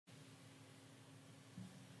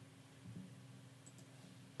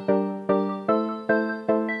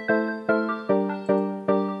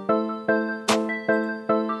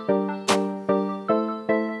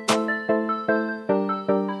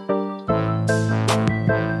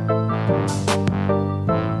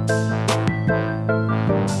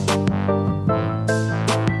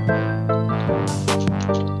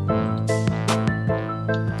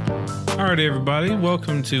everybody.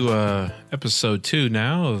 Welcome to episode 2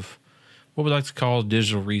 now of what we like to call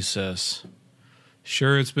Digital Recess.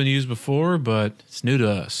 Sure, it's been used before, but it's new to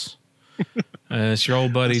us. It's your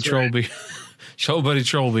old buddy Trollbeard, your old buddy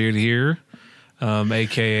Trollbeard here,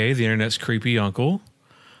 a.k.a. the internet's creepy uncle.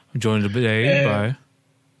 I'm joined today by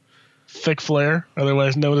Thick Flare,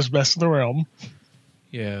 otherwise known as Best in the Realm.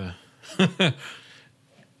 Yeah.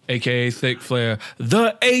 a.k.a. Thick Flare,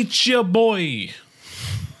 the H-ya boy.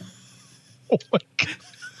 Oh my god.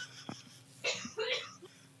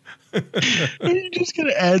 Are you just going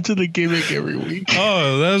to add to the gimmick every week?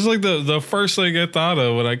 Oh, that was like the first thing I thought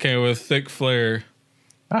of when I came with Thick Flare.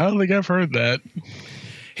 I don't think I've heard that.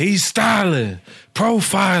 He's styling,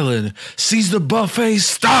 profiling, sees the buffet,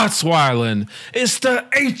 starts whiling. It's the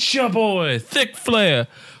H-ya boy, Thick Flare.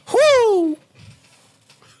 Whoo!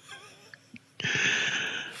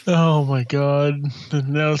 Oh my god.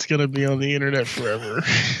 Now it's going to be on the internet forever.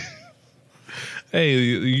 Hey,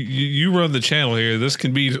 you run the channel here. This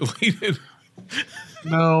can be deleted.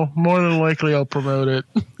 No, more than likely I'll promote it.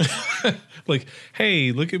 Like,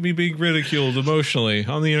 hey, look at me being ridiculed emotionally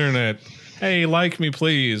on the internet. Hey, like me,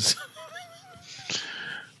 please.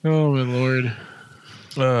 Oh my lord.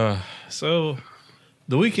 So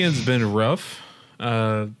the weekend's been rough.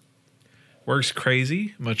 Work's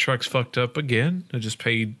crazy. My truck's fucked up again. I just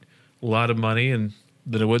paid a lot of money and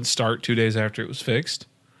then it wouldn't start 2 days after it was fixed.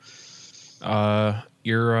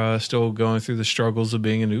 You're still going through the struggles of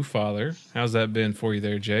being a new father. How's that been for you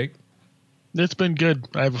there, Jake? It's been good.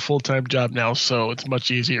 I have a full-time job now, so it's much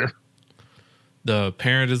easier. The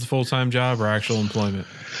parent is a full-time job or actual employment?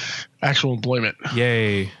 Actual employment.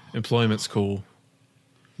 Yay. Employment's cool.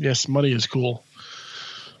 Yes, money is cool.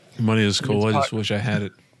 Money is cool. I just wish I had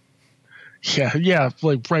it. Yeah,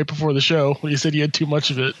 like right before the show when you said you had too much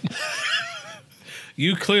of it.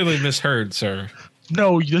 You clearly misheard, sir.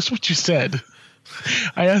 No, that's what you said.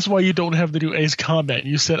 I asked why you don't have the new Ace Combat, and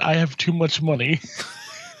you said I have too much money.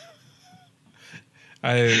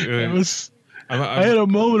 I had a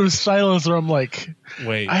moment of silence where I'm like,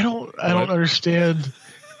 wait, I don't understand.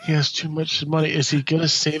 He has too much money. Is he good at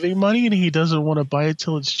saving money and he doesn't want to buy it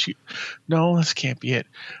till it's cheap? No, this can't be it.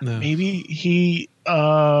 No. Maybe he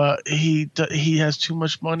has too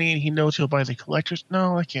much money and he knows he'll buy the collectors.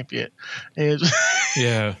 No, that can't be it.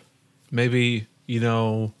 Yeah, maybe. You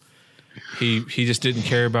know, he just didn't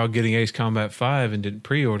care about getting Ace Combat 5 and didn't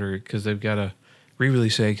pre-order it because they've got a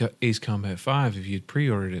re-release Ace Combat 5 if you'd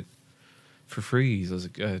pre-ordered it for free. I was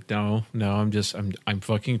like, no, I'm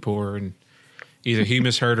fucking poor, and either he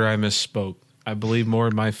misheard or I misspoke. I believe more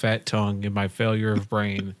in my fat tongue and my failure of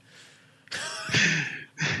brain.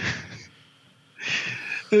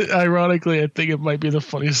 Ironically, I think it might be the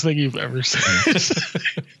funniest thing you've ever said.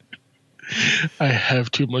 I have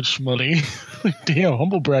too much money. Damn,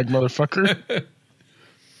 humble brag, motherfucker.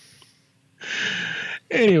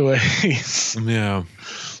 Anyways. Yeah.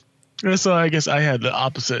 So I guess I had the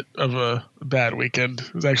opposite of a bad weekend.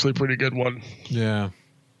 It was actually a pretty good one. Yeah.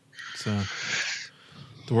 So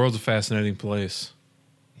the world's a fascinating place.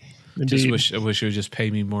 Indeed. I wish it would just pay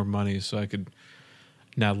me more money so I could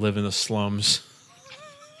not live in the slums.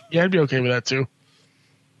 Yeah, I'd be okay with that too.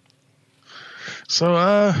 So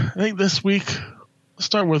I think this week, let's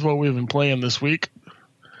start with what we've been playing this week.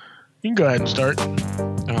 You can go ahead and start.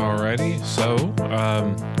 Alrighty. So,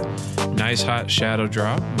 nice hot shadow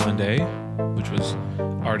drop Monday, which was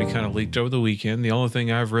already kind of leaked over the weekend. The only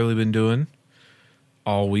thing I've really been doing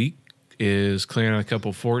all week is clearing a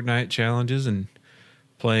couple Fortnite challenges and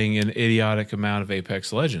playing an idiotic amount of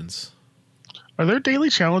Apex Legends. Are there daily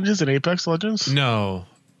challenges in Apex Legends? No.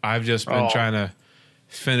 I've just been trying to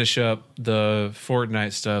finish up the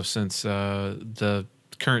Fortnite stuff since the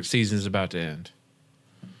current season is about to end.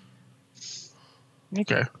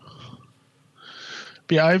 Okay.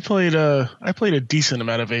 But yeah, I played a decent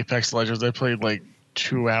amount of Apex Legends. I played like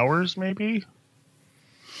 2 hours maybe.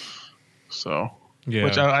 So, yeah.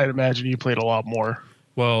 Which I'd imagine you played a lot more.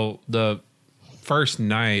 Well, the first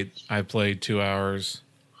night I played 2 hours,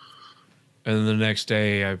 and then the next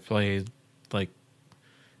day I played like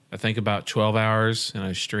I think about 12 hours, and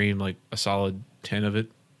I streamed like a solid 10 of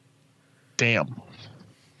it. Damn.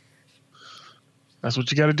 That's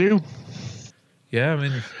what you got to do. Yeah, I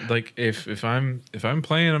mean, like if I'm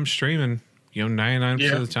playing, I'm streaming,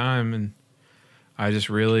 99% of the time, and I just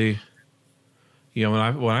really, when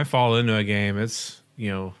I fall into a game, it's,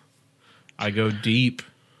 I go deep.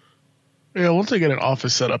 Yeah, once I get an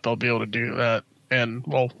office setup, I'll be able to do that, and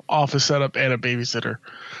office setup and a babysitter.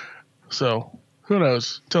 So who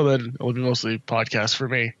knows? Till then, it'll be mostly podcasts for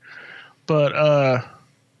me. But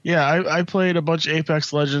yeah, I played a bunch of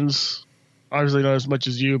Apex Legends. obviously not as much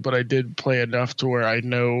as you, but I did play enough to where I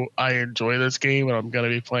know I enjoy this game, and I'm going to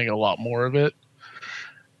be playing a lot more of it.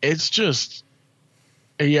 It's just,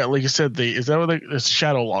 yeah, like you said, is that what it's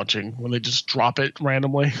shadow launching when they just drop it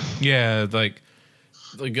randomly? Yeah, like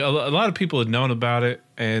a lot of people had known about it,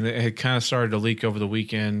 and it had kind of started to leak over the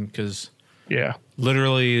weekend because Yeah,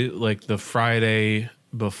 literally like the Friday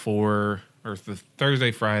before or the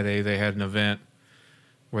Thursday, Friday, they had an event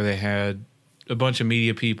where they had a bunch of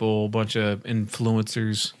media people, a bunch of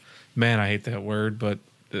influencers. Man, I hate that word, but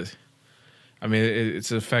I mean,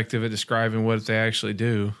 it's effective at describing what they actually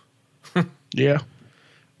do. yeah,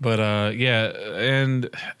 But yeah, and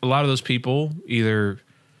a lot of those people either,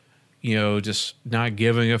 just not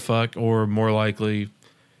giving a fuck, or more likely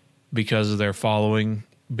because of their following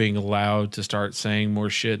being allowed to start saying more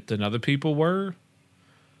shit than other people were.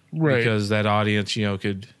 right. Because that audience,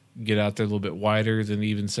 could get out there a little bit wider than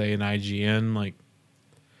even say an IGN. Like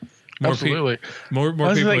more Absolutely. more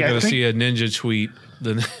That's the people are thing, going to see a Ninja tweet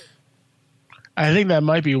than. I think that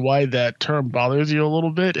might be why that term bothers you a little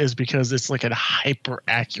bit, is because it's like a hyper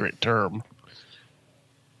accurate term.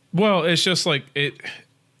 Well, it's just like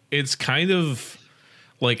it's kind of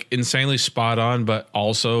like insanely spot on, but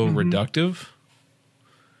also reductive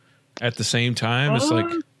at the same time. It's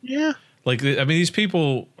like, yeah, I mean, these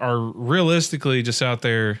people are realistically just out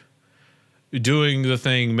there doing the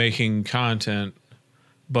thing, making content,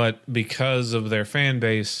 but because of their fan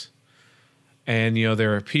base and,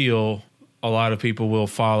 their appeal, a lot of people will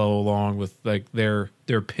follow along with like their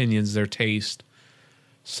opinions, their taste.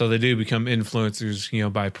 So they do become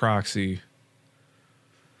influencers, by proxy.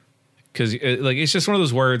 Because it's just one of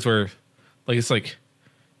those words where, like, it's like,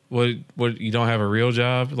 what you don't have a real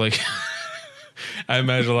job? Like, I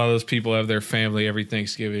imagine a lot of those people have their family every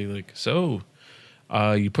Thanksgiving. Like, so,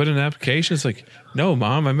 you put in an application? It's like, no,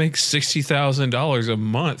 Mom, I make $60,000 a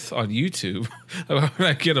month on YouTube. Why would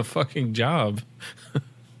I get a fucking job?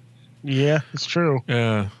 yeah, it's true.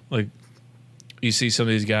 Yeah, like you see some of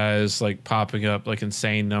these guys like popping up like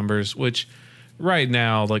insane numbers, which right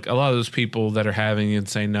now, like a lot of those people that are having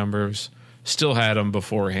insane numbers still had them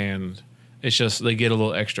beforehand. It's just they get a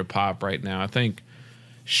little extra pop right now. I think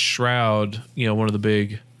Shroud, one of the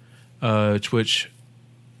big Twitch,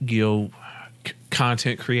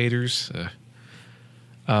 content creators,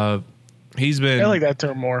 he's been. I like that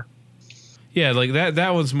term more. Yeah, like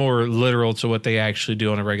that one's more literal to what they actually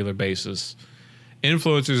do on a regular basis.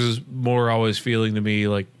 Influencers is more always feeling to me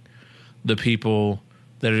like the people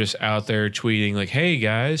that are just out there tweeting like, hey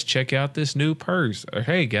guys, check out this new purse, or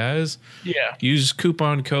hey guys, use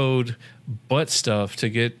coupon code butt stuff to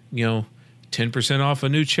get 10% off a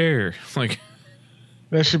new chair. Like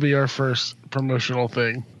that should be our first promotional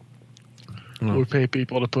thing. We pay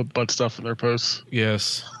people to put butt stuff in their posts.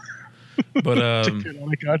 Yes. But to get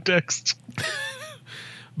out of context.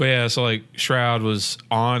 But yeah, so like Shroud was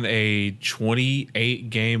on a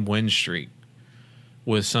 28 game win streak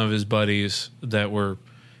with some of his buddies that were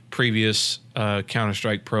previous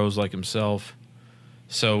Counter-Strike pros like himself.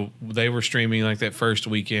 So they were streaming like that first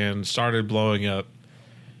weekend, started blowing up.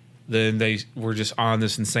 Then they were just on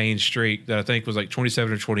this insane streak that I think was like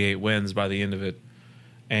 27 or 28 wins by the end of it.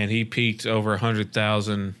 And he peaked over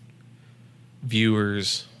 100,000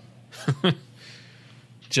 viewers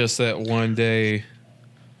just that one day.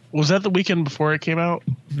 Was that the weekend before it came out?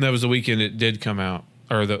 That was the weekend it did come out.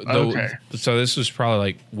 Or okay. So this was probably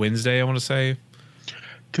like Wednesday, I want to say.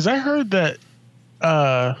 Because I heard that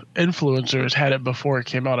influencers had it before it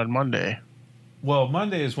came out on Monday. Well,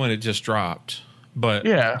 Monday is when it just dropped. But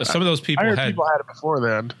yeah, some of those people people had it before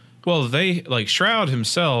then. Well, they like Shroud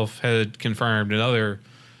himself had confirmed, and other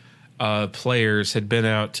players had been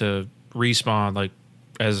out to Respawn like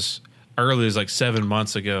as early as like 7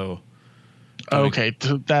 months ago. Okay,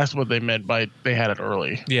 so that's what they meant by they had it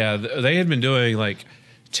early. Yeah, they had been doing like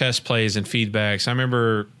test plays and feedbacks. I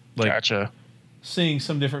remember like seeing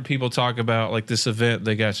some different people talk about like this event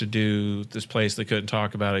they got to do, this place they couldn't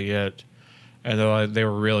talk about it yet, and they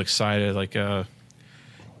were real excited. Like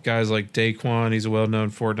guys like Daquan, he's a well-known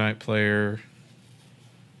Fortnite player,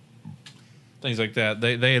 things like that.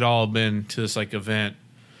 They had all been to this like event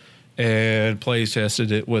and plays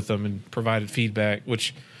tested it with them and provided feedback,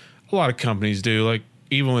 which a lot of companies do. Like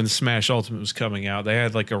even when Smash Ultimate was coming out, they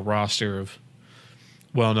had like a roster of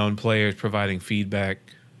well-known players providing feedback.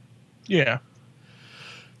 Yeah.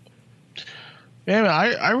 Yeah,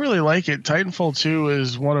 I really like it. Titanfall 2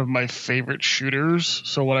 is one of my favorite shooters.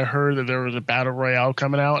 So when I heard that there was a battle royale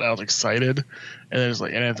coming out, I was excited. And it's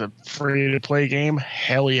a free to play game.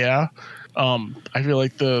 Hell yeah. I feel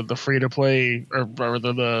like the free to play or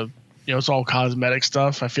the it's all cosmetic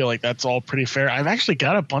stuff. I feel like that's all pretty fair. I've actually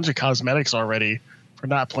got a bunch of cosmetics already for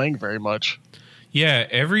not playing very much. Yeah,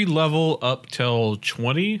 every level up till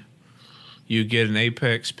 20, you get an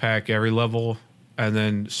Apex pack every level, and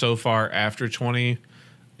then so far after 20,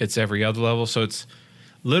 it's every other level. So it's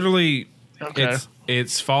literally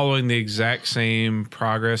it's following the exact same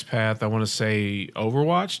progress path I want to say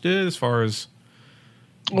Overwatch did as far as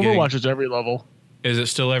Overwatch is every level. Is it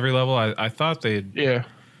still every level? I thought they'd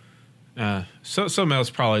so someone else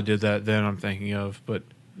probably did that then I'm thinking of, but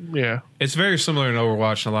yeah, it's very similar in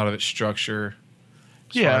Overwatch and a lot of its structure.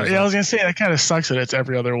 Yeah, I was gonna say that kind of sucks that it's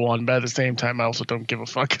every other one, but at the same time, I also don't give a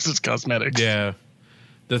fuck because it's cosmetics. Yeah,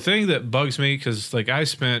 the thing that bugs me because like I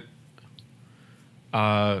spent,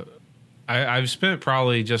 I've spent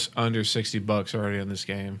probably just under $60 already on this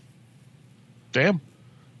game. Damn.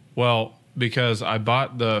 Well, because I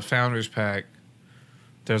bought the Founders Pack.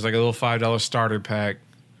 There's like a little $5 starter pack.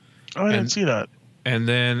 Oh, I didn't see that. And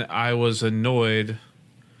then I was annoyed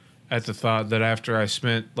at the thought that after I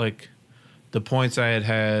spent like the points I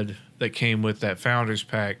had that came with that Founders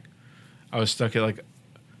Pack, I was stuck at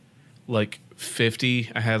like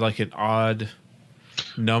 50. I had like an odd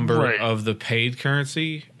number of the paid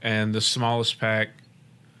currency, and the smallest pack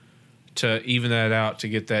to even that out to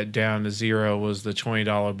get that down to 0 was the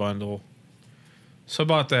 $20 bundle. So I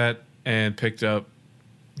bought that and picked up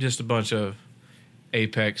just a bunch of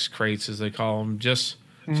Apex crates, as they call them. Just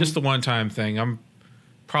the one-time thing. I'm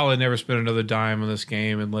probably never spend another dime on this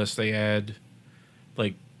game unless they add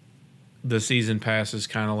like the season passes,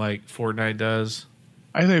 kind of like Fortnite does.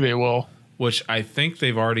 I think they will. Which I think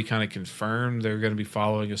they've already kind of confirmed they're going to be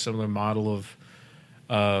following a similar model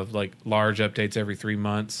of like large updates every 3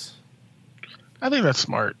 months. I think that's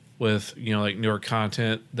smart. With, like newer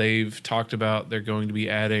content, they've talked about they're going to be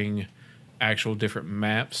adding actual different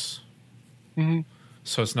maps. Mm-hmm.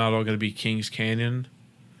 So it's not all going to be Kings Canyon.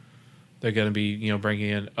 They're going to be, bringing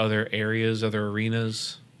in other areas, other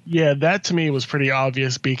arenas. Yeah, that to me was pretty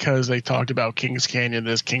obvious because they talked about Kings Canyon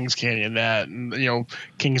this, Kings Canyon that, and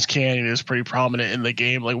Kings Canyon is pretty prominent in the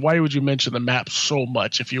game. Like, why would you mention the map so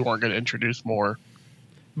much if you weren't going to introduce more?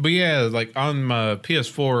 But yeah, like on my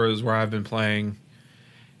PS4 is where I've been playing.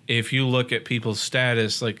 If you look at people's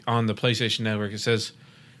status, like on the PlayStation Network, it says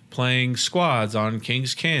playing squads on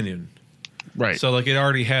Kings Canyon. Right. So like it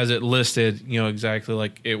already has it listed, exactly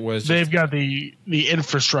like it was. They've got the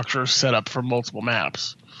infrastructure set up for multiple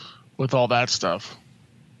maps with all that stuff.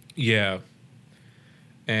 Yeah.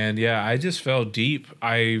 And yeah, I just fell deep.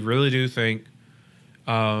 I really do think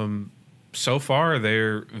so far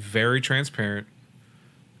they're very transparent.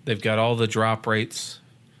 They've got all the drop rates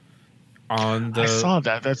on the... I saw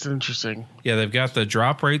that. That's interesting. Yeah, they've got the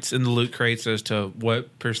drop rates in the loot crates as to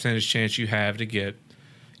what percentage chance you have to get.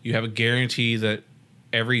 You have a guarantee that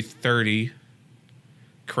every 30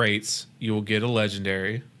 crates you will get a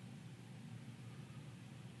legendary.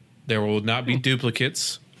 There will not be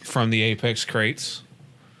duplicates from the Apex crates.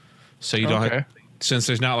 So you don't have... Since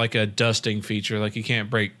there's not like a dusting feature, like you can't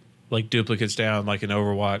break like duplicates down like in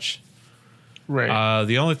Overwatch. Right.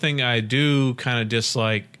 The only thing I do kind of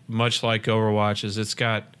dislike, much like Overwatch, is it's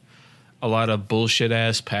got a lot of bullshit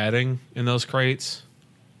ass padding in those crates.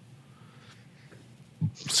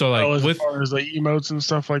 So like as far as like emotes and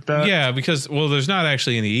stuff like that. Yeah, because there's not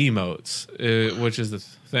actually any emotes, which is the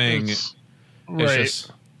thing. It's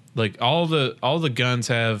just like all the guns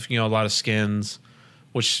have a lot of skins,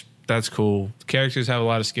 which that's cool. The characters have a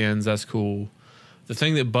lot of skins. That's cool. The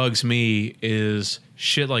thing that bugs me is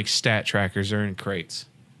shit like stat trackers are in crates.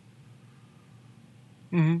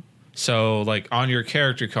 Mm-hmm. So, like, on your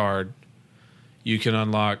character card, you can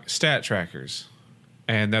unlock stat trackers.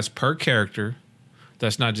 And that's per character.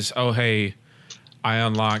 That's not just, oh, hey, I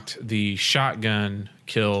unlocked the shotgun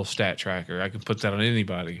kill stat tracker. I can put that on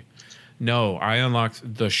anybody. No, I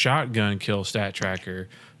unlocked the shotgun kill stat tracker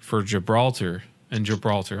for Gibraltar and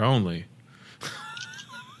Gibraltar only.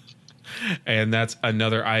 And that's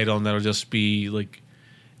another item that'll just be like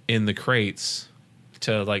in the crates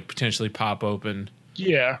to like potentially pop open.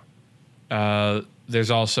 Yeah.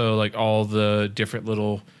 There's also like all the different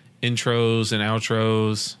little intros and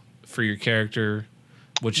outros for your character,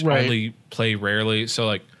 which only play rarely. So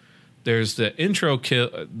like there's the intro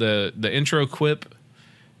the intro quip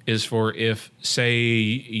is for if say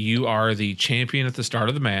you are the champion at the start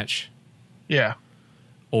of the match. Yeah.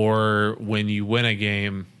 Or when you win a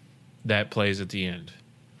game, that plays at the end.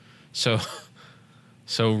 So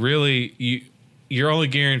really you're only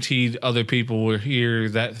guaranteed other people will hear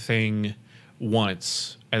that thing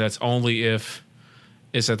once, and that's only if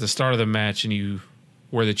it's at the start of the match and you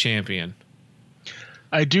were the champion.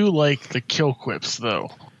 I do like the kill quips though.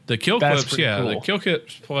 The kill That's clips, pretty yeah, cool. the kill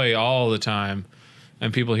clips play all the time,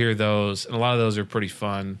 and people hear those, and a lot of those are pretty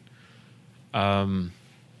fun. Yeah,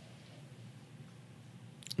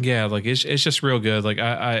 like it's just real good. Like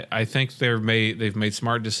I think they've made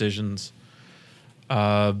smart decisions.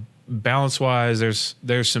 Balance wise,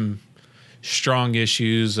 there's some strong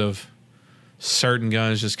issues of certain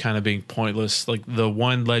guns just kind of being pointless. Like the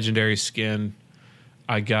one legendary skin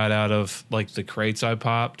I got out of like the crates I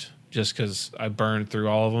popped just because I burned through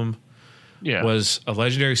all of them. Yeah. Was a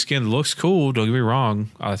legendary skin. Looks cool. Don't get me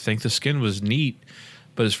wrong. I think the skin was neat,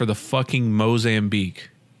 but it's for the fucking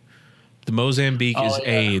Mozambique. The Mozambique is yeah.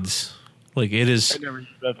 AIDS. Like it is. I never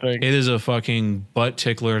used that thing. It is a fucking butt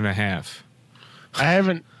tickler and a half. I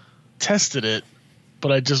haven't tested it,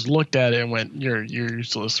 but I just looked at it and went, "You're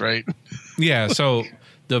useless, right?" Yeah. So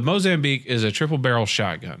the Mozambique is a triple barrel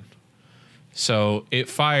shotgun. So it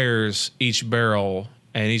fires each barrel,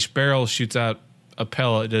 and each barrel shoots out a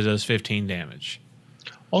pellet that does 15 damage.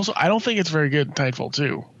 Also, I don't think it's very good in Titanfall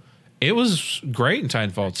 2. It was great in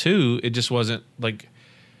Titanfall 2. It just wasn't like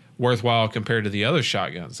worthwhile compared to the other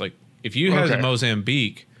shotguns. Like if you had a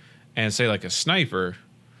Mozambique and say like a sniper,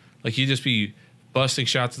 like you just be busting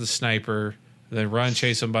shots at the sniper, then run,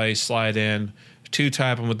 chase somebody, slide in,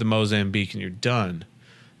 two-type them with the Mozambique, and you're done.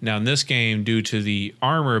 Now in this game, due to the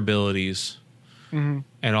armor abilities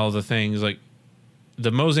and all the things, like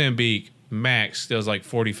the Mozambique max does like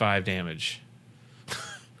 45 damage.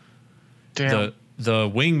 Damn. The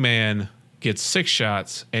wingman gets 6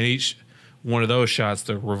 shots, and each one of those shots,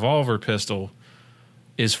 the revolver pistol,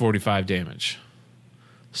 is 45 damage.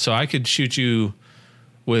 So I could shoot you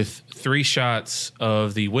with 3 shots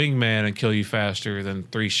of the wingman and kill you faster than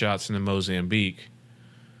 3 shots in the Mozambique.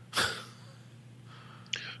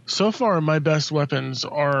 So far, my best weapons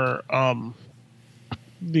are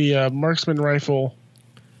the marksman rifle.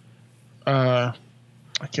 I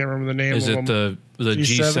can't remember the name. Is of it them. the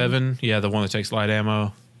G7? G7? Yeah, the one that takes light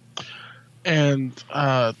ammo. And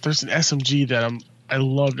there's an SMG that I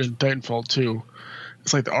loved in Titanfall 2.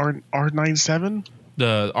 It's like the R97.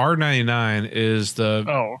 The R99 is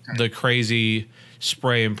the crazy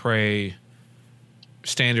spray and pray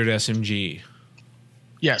standard SMG.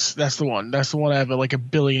 Yes, that's the one. That's the one I have like a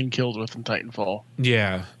billion kills with in Titanfall.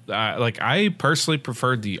 Yeah, I personally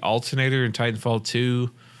preferred the alternator in Titanfall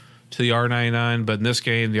 2 to the R99, but in this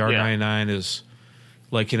game, the R99 is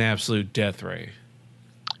like an absolute death ray.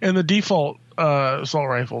 And the default assault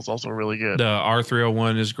rifle is also really good. The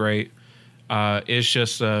R301 is great. It's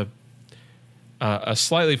just a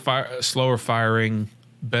slightly slower firing,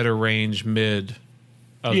 better range mid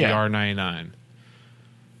of the R99.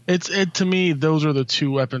 It to me, those are the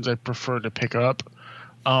two weapons I prefer to pick up.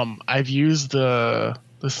 I've used the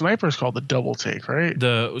sniper is called the double take, right?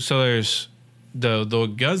 So there's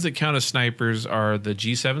the guns that count as snipers are the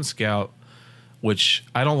G7 Scout, which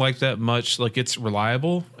I don't like that much. Like it's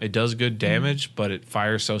reliable, it does good damage, but it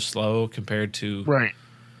fires so slow compared to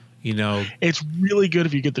you know, it's really good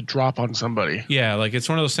if you get the drop on somebody. Yeah, like it's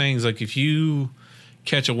one of those things. Like if you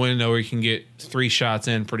catch a window where you can get 3 shots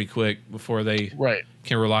in pretty quick before they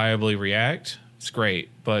can reliably react, it's great.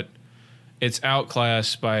 But it's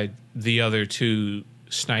outclassed by the other 2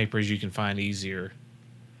 snipers you can find easier.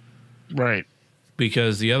 Right.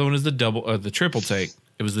 Because the other one is the triple take.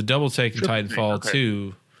 It was the double take in Titanfall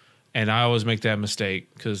 2, and I always make that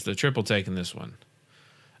mistake because the triple take in this one.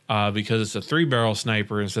 Because it's a 3-barrel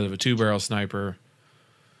sniper instead of a 2-barrel sniper.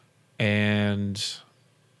 And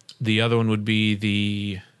the other one would be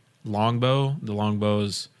the longbow. The longbow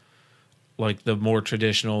is like the more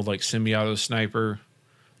traditional, like semi-auto sniper.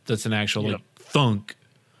 That's an actual like thunk.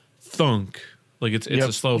 Like it's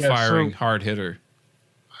a slow firing hard hitter.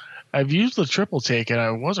 I've used the triple take and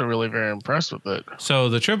I wasn't really very impressed with it. So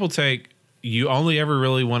the triple take, you only ever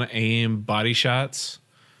really want to aim body shots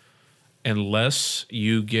unless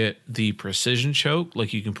you get the precision choke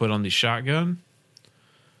like you can put on the shotgun.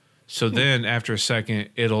 So then after a second,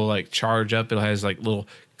 it'll like charge up. It has like little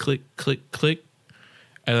click, click, click.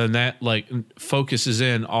 And then that like focuses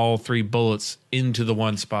in all 3 bullets into the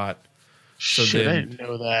one spot. So Shit, I didn't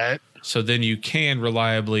know that. So then you can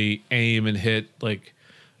reliably aim and hit like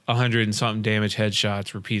 100 and something damage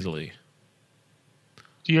headshots repeatedly.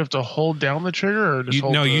 Do you have to hold down the trigger or just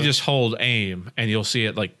hold you just hold aim and you'll see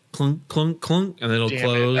it like clunk, clunk, clunk, and then it'll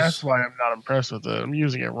close. That's why I'm not impressed with it. I'm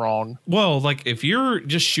using it wrong. Well, like if you're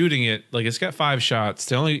just shooting it, like it's got 5 shots.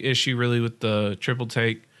 The only issue really with the triple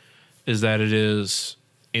take is that it is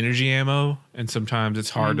energy ammo, and sometimes it's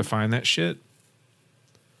hard to find that shit.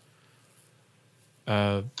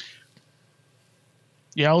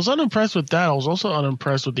 Yeah, I was unimpressed with that. I was also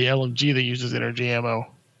unimpressed with the LMG that uses energy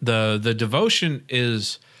ammo. The Devotion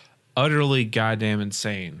is utterly goddamn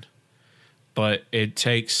insane. But it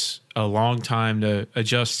takes a long time to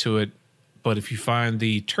adjust to it. But if you find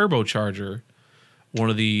the turbocharger, one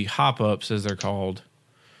of the hop-ups as they're called,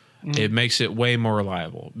 it makes it way more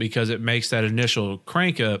reliable because it makes that initial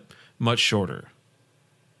crank up much shorter.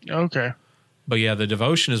 Okay. But yeah, the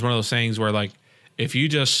devotion is one of those things where, like, if you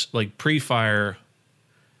just like pre-fire,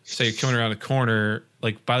 say you're coming around a corner,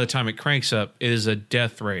 like by the time it cranks up, it is a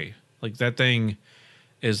death ray. Like that thing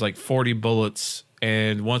is like 40 bullets,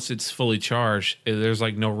 and once it's fully charged, there's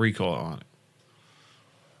like no recoil on it.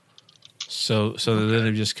 So then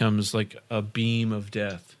it just comes like a beam of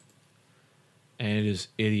death, and it is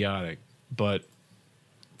idiotic. But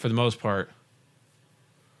for the most part,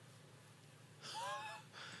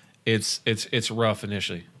 it's rough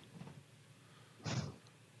initially.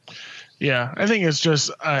 Yeah, I think it's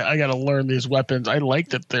just I got to learn these weapons. I like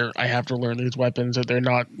that I have to learn these weapons, that they're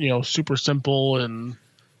not, super simple, and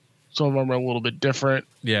some of them are a little bit different.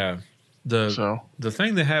 Yeah. The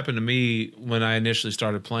thing that happened to me when I initially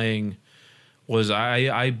started playing was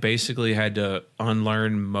I basically had to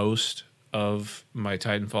unlearn most of my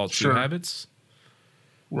Titanfall 2 habits.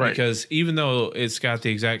 Right. Because even though it's got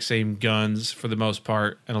the exact same guns for the most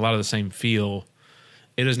part and a lot of the same feel,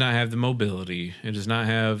 it does not have the mobility. It does not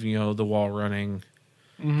have, the wall running.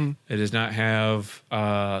 Mm-hmm. It does not have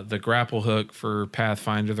the grapple hook for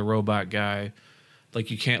Pathfinder, the robot guy. Like,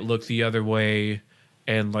 you can't look the other way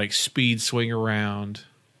and, like, speed swing around.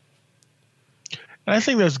 And I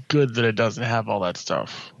think that's good that it doesn't have all that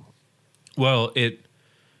stuff. Well,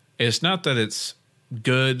 it's not that it's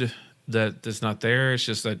good that it's not there. It's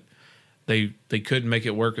just that they couldn't make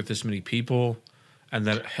it work with this many people, and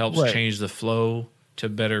that helps change the flow to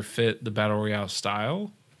better fit the Battle Royale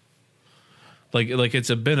style. Like it's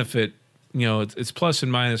a benefit, it's plus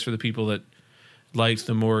and minus for the people that likes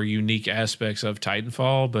the more unique aspects of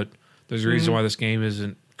Titanfall, but there's a reason why this game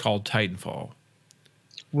isn't called Titanfall.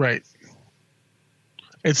 Right.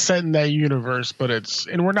 It's set in that universe, but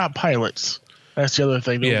and we're not pilots. That's the other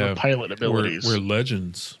thing. Those are pilot abilities. We're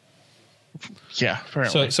legends. Yeah,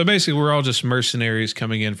 apparently. So basically we're all just mercenaries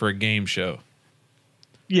coming in for a game show.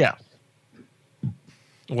 Yeah.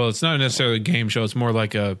 Well, it's not necessarily a game show. It's more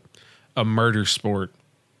like a murder sport.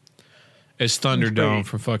 It's Thunderdome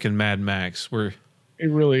from fucking Mad Max. It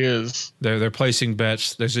really is. They're placing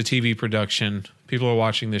bets. There's a TV production. People are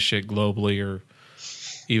watching this shit globally or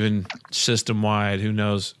even system wide. Who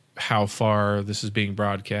knows how far this is being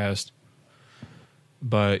broadcast.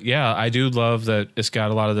 But yeah, I do love that it's got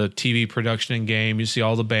a lot of the TV production in game. You see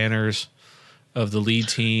all the banners of the lead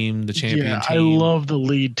team, the champion team. I love the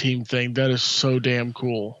lead team thing. That is so damn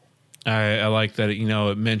cool. I like that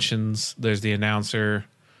it mentions there's the announcer,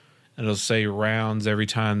 and it'll say rounds every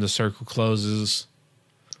time the circle closes.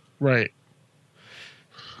 Right.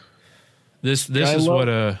 This is what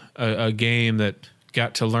a game that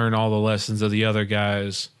got to learn all the lessons of the other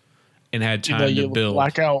guys and had time to build.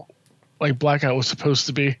 Blackout was supposed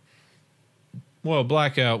to be. Well,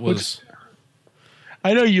 Blackout was...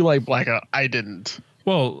 I know you like Blackout. I didn't.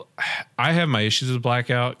 Well, I have my issues with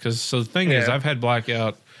Blackout because the thing is, I've had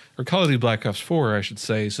Blackout, or Call of Duty Black Ops 4, I should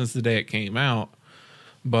say, since the day it came out.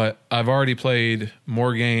 But I've already played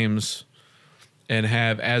more games and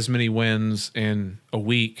have as many wins in a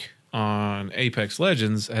week on Apex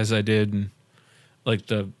Legends as I did in, like,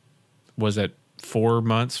 4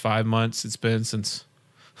 months, 5 months it's been since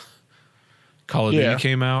Call of Duty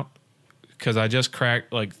came out. Because I just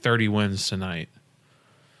cracked, like, 30 wins tonight.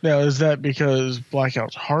 Now, is that because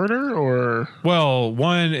Blackout's harder, or? Well,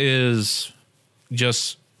 one is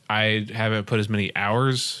just I haven't put as many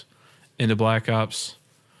hours into Black Ops.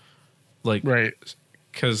 Like, right.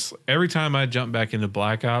 Because every time I jump back into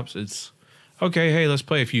Black Ops, it's, okay, hey, let's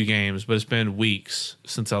play a few games, but it's been weeks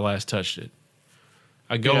since I last touched it.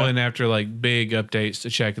 I go in after, like, big updates to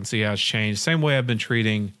check and see how it's changed. Same way I've been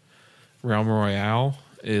treating Realm Royale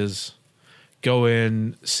is... go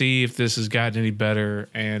in, see if this has gotten any better.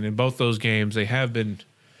 And in both those games, they have been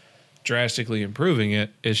drastically improving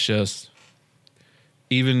it. It's just,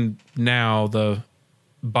 even now, the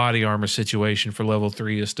body armor situation for level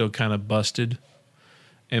 3 is still kind of busted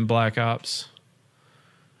in Black Ops.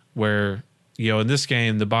 Where, in this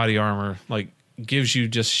game, the body armor, like, gives you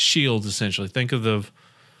just shields, essentially. Think of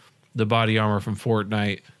the body armor from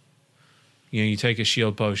Fortnite. You take a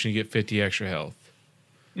shield potion, you get 50 extra health.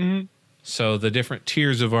 Mm-hmm. So the different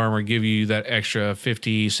tiers of armor give you that extra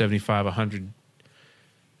 50, 75, 100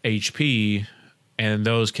 HP, and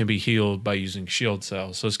those can be healed by using shield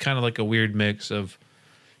cells. So it's kind of like a weird mix of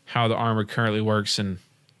how the armor currently works in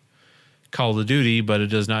Call of Duty, but it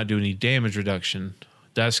does not do any damage reduction.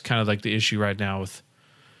 That's kind of like the issue right now with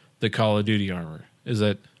the Call of Duty armor. Is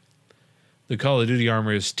that the Call of Duty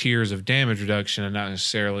armor is tiers of damage reduction and not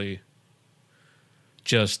necessarily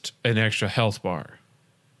just an extra health bar.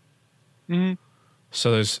 Mm-hmm.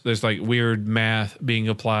 So there's like weird math being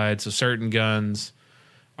applied. So certain guns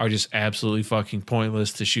are just absolutely fucking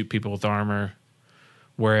pointless to shoot people with armor,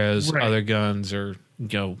 whereas other guns are,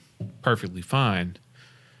 perfectly fine.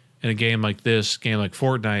 In a game like this, game like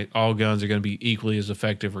Fortnite, all guns are going to be equally as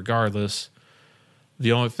effective regardless.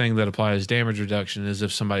 The only thing that applies damage reduction is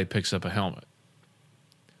if somebody picks up a helmet.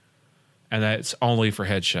 And that's only for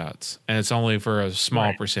headshots. And it's only for a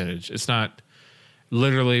small percentage. It's not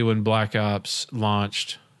literally when Black Ops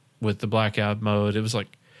launched with the Blackout mode, it was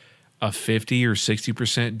like a 50 or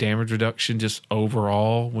 60% damage reduction just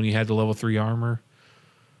overall when you had the level 3 armor.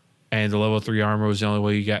 And the level 3 armor was the only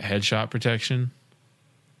way you got headshot protection.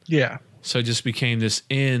 Yeah. So it just became this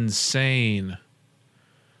insane,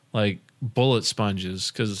 like, bullet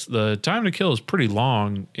sponges, because the time to kill is pretty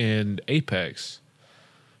long in Apex.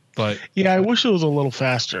 But yeah, I wish it was a little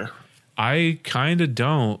faster. I kind of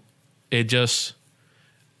don't. It just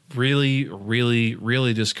really, really,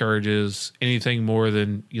 really discourages anything more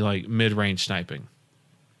than mid-range sniping.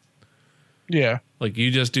 Yeah. Like,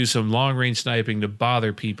 you just do some long-range sniping to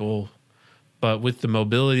bother people, but with the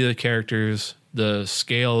mobility of the characters, the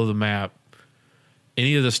scale of the map,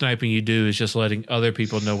 any of the sniping you do is just letting other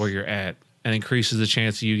people know where you're at and increases the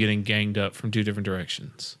chance of you getting ganged up from 2 different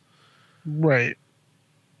directions. Right.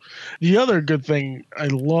 The other good thing I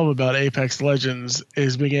love about Apex Legends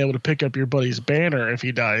is being able to pick up your buddy's banner if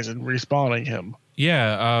he dies and respawning him.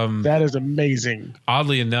 Yeah. That is amazing.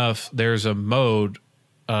 Oddly enough, there's a mode,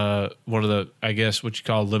 one of the, I guess what you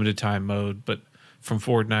call limited time mode, but from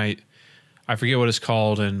Fortnite. I forget what it's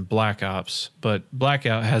called in Black Ops, but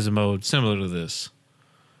Blackout has a mode similar to this.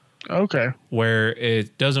 Okay. Where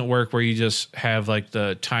it doesn't work where you just have like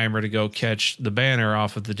the timer to go catch the banner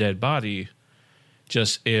off of the dead body.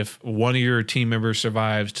 Just if one of your team members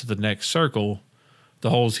survives to the next circle, the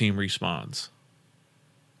whole team respawns.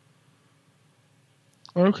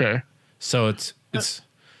 Okay. So it's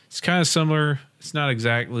kind of similar. It's not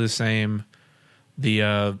exactly the same.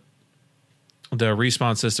 The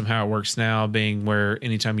respawn system, how it works now, being where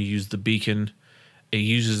anytime you use the beacon, it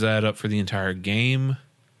uses that up for the entire game.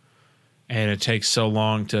 And it takes so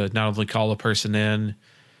long to not only call a person in,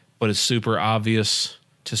 but it's super obvious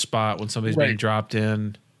to spot when somebody's being dropped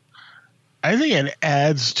in. I think it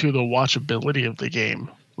adds to the watchability of the game.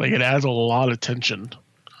 Like, it adds a lot of tension.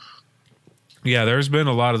 Yeah, there's been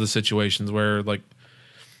a lot of the situations where, like,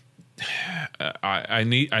 I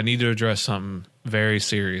need to address something very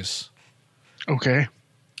serious. Okay.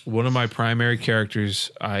 One of my primary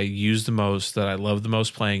characters I use the most, that I love the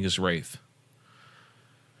most playing, is Wraith.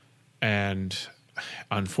 And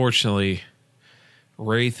unfortunately,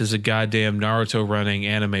 Wraith is a goddamn Naruto running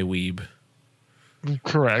anime weeb.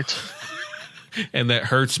 Correct. And that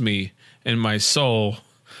hurts me in my soul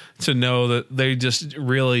to know that they just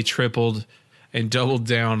really tripled and doubled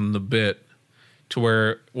down on the bit to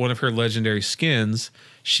where one of her legendary skins,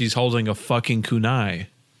 she's holding a fucking kunai.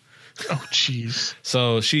 Oh, jeez.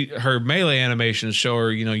 So her melee animations show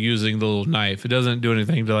her, using the little knife. It doesn't do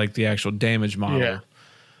anything to like the actual damage model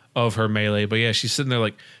of her melee. But yeah, she's sitting there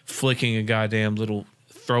like flicking a goddamn little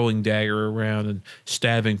throwing dagger around and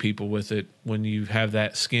stabbing people with it when you have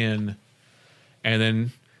that skin. And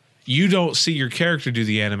then you don't see your character do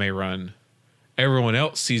the anime run. Everyone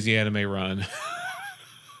else sees the anime run.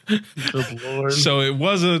 Good Lord. So it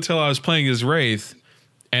wasn't until I was playing as Wraith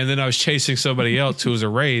and then I was chasing somebody else who was a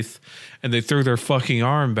Wraith and they threw their fucking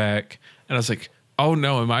arm back. And I was like, oh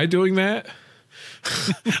no, am I doing that?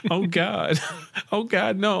 Oh God. Oh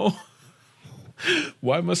God, no.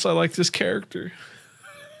 Why must I like this character?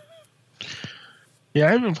 Yeah,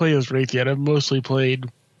 I haven't played as Wraith yet. I've mostly played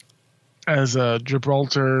as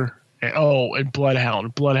Gibraltar and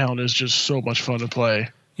Bloodhound. Bloodhound is just so much fun to play.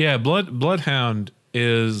 Yeah, Bloodhound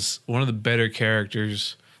is one of the better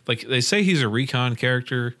characters. Like, they say he's a recon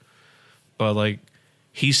character, but like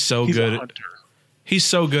he's so good. He's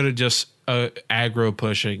so good at just aggro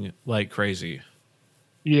pushing like crazy.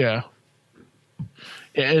 Yeah.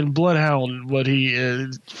 And Bloodhound, what he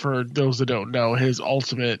is, for those that don't know, his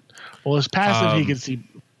ultimate, well, his passive, he can see.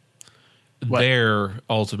 Their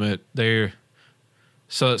ultimate,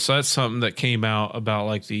 so that's something that came out about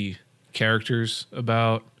like the characters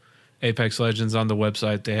about Apex Legends on the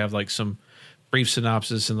website. They have like some brief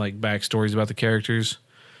synopsis and like backstories about the characters.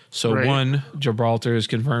 So one, Gibraltar is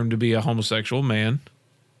confirmed to be a homosexual man.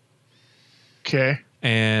 Okay.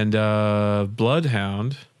 And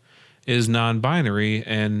Bloodhound is non-binary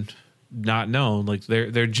and not known. Like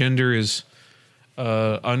their gender is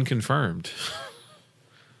unconfirmed.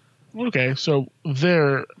 Okay, so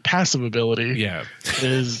their passive ability Yeah.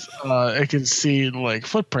 is it can see like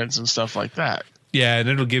footprints and stuff like that. Yeah, and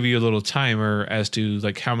it'll give you a little timer as to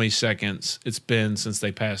like how many seconds it's been since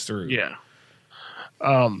they passed through. Yeah.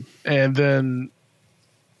 And then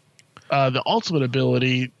the ultimate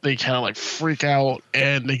ability, they kind of like freak out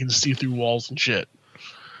and they can see through walls and shit.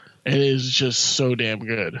 It is just so damn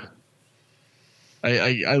good.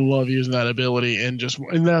 I love using that ability and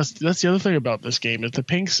that's the other thing about this game is the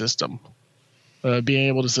ping system. Being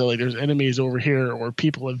able to say like there's enemies over here or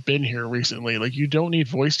people have been here recently. Like you don't need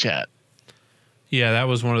voice chat. Yeah, that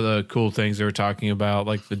was one of the cool things they were talking about.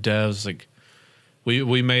 Like the devs, like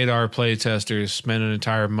we made our play testers spend an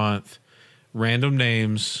entire month, random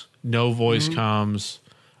names, no voice comms,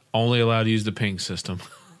 only allowed to use the ping system.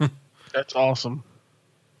 That's awesome.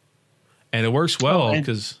 And it works well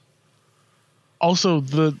because also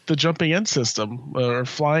the jumping in system or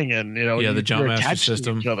flying in, the jump master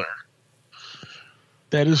system. Each other.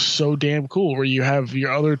 That is so damn cool. Where you have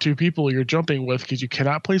your other two people you're jumping with because you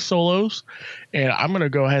cannot play solos. And I'm gonna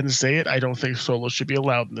go ahead and say it. I don't think solos should be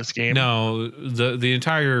allowed in this game. No, the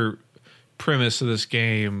entire premise of this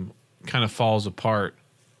game kind of falls apart.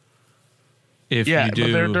 If you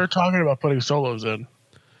do, but they're talking about putting solos in.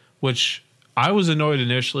 Which I was annoyed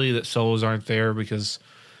initially that solos aren't there because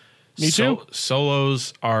Me too.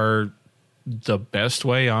 Solos are the best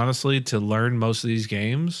way, honestly, to learn most of these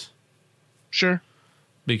games. Sure.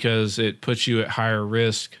 Because it puts you at higher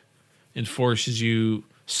risk and forces you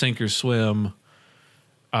sink or swim.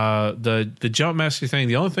 The jump master thing,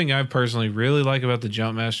 the only thing I personally really like about the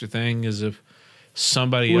jump master thing is if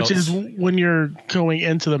somebody else... Which is when you're going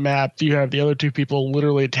into the map, you have the other two people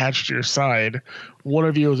literally attached to your side. One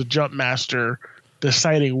of you is a jump master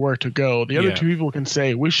deciding where to go. The other two people can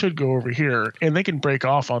say, we should go over here, and they can break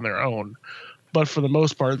off on their own. But for the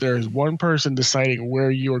most part, there is one person deciding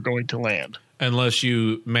where you are going to land. Unless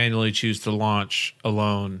you manually choose to launch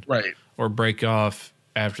alone. Right. Or break off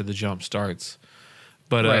after the jump starts.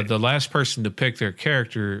 But the last person to pick their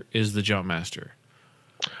character is the jump master.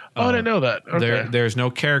 Oh, I didn't know that. Okay. There's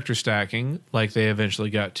no character stacking like they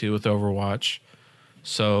eventually got to with Overwatch.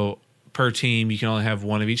 So per team, you can only have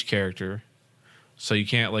one of each character. So you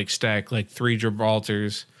can't like stack like 3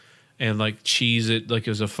 Gibraltars and like cheese it like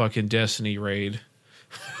it was a fucking Destiny raid.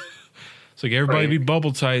 It's like everybody be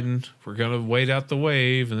Bubble Titan. We're going to wait out the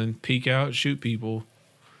wave and then peek out and shoot people.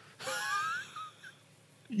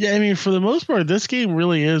 Yeah, I mean, for the most part, this game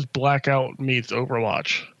really is Blackout meets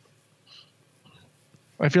Overwatch.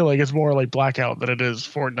 I feel like it's more like Blackout than it is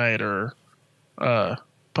Fortnite or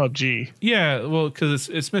PUBG. Yeah, well, because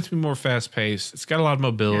it's meant to be more fast-paced. It's got a lot of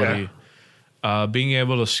mobility. Yeah. Being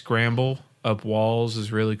able to scramble up walls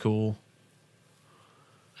is really cool.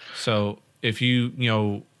 So if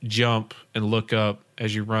you jump and look up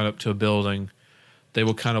as you run up to a building, they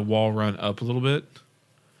will kind of wall run up a little bit.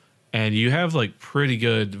 And you have like pretty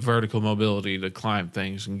good vertical mobility to climb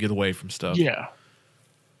things and get away from stuff. Yeah.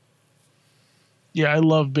 Yeah, I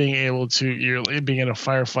love being able to being in a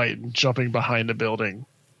firefight and jumping behind a building.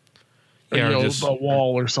 Or, yeah, just a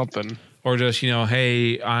wall or something. Or just,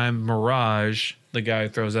 hey, I'm Mirage. The guy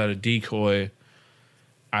throws out a decoy.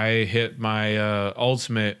 I hit my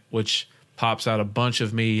ultimate, which pops out a bunch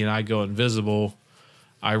of me, and I go invisible.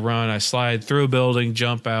 I run, I slide through a building,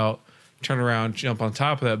 jump out, turn around, jump on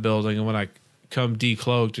top of that building, and when I come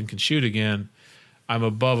decloaked and can shoot again, I'm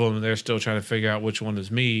above them, and they're still trying to figure out which one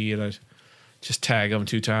is me, and I just tag them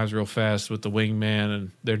 2 times real fast with the wingman,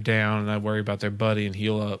 and they're down, and I worry about their buddy and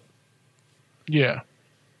heal up. Yeah.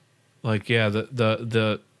 Like, yeah,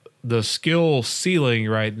 the skill ceiling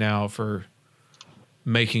right now for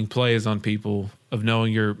making plays on people, of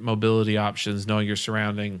knowing your mobility options, knowing your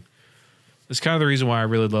surrounding, it's kind of the reason why I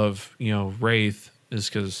really love, Wraith, is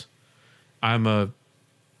because I'm a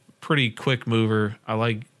pretty quick mover. I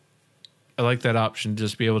like that option,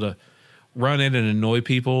 just be able to run in and annoy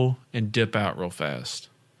people and dip out real fast.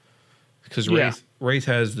 Because Wraith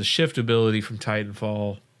has the shift ability from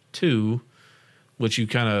Titanfall 2, which you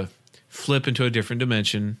kind of flip into a different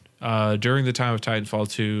dimension. During the time of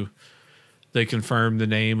Titanfall 2, they confirmed the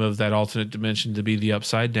name of that alternate dimension to be the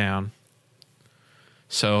Upside Down.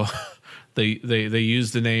 So they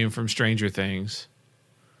used the name from Stranger Things.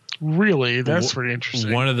 Really? That's pretty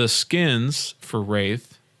interesting. One of the skins for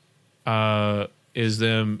Wraith is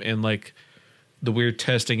them in like the weird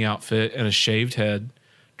testing outfit and a shaved head,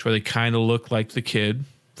 to where they kind of look like the kid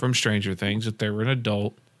from Stranger Things if they were an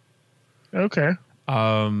adult. Okay.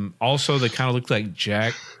 Also, they kind of look like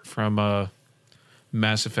Jack from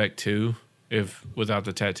Mass Effect 2, if without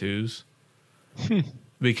the tattoos.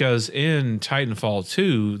 Because in Titanfall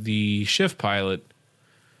 2, the shift pilot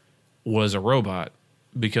was a robot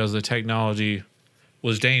because the technology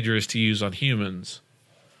was dangerous to use on humans.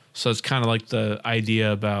 So it's kind of like the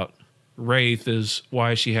idea about Wraith is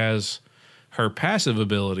why she has her passive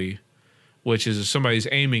ability, which is if somebody's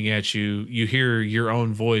aiming at you, you hear your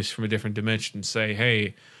own voice from a different dimension say,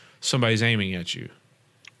 hey, somebody's aiming at you.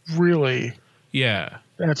 Really? Yeah.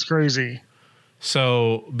 That's crazy.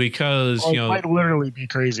 So because, It might literally be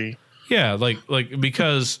crazy. Yeah, like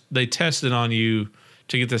because they tested on you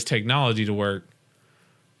to get this technology to work.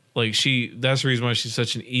 Like that's the reason why she's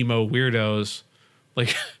such an emo weirdo is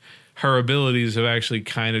like her abilities have actually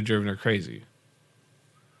kind of driven her crazy.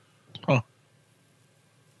 Huh.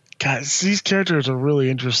 Guys, these characters are really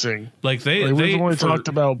interesting. Like we've only talked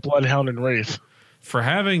about Bloodhound and Wraith. For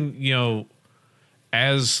having,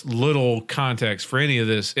 as little context for any of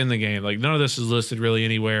this in the game. Like none of this is listed really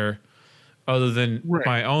anywhere other than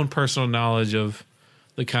my own personal knowledge of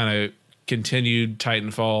the kind of continued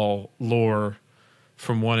Titanfall lore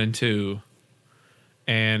from 1 and 2.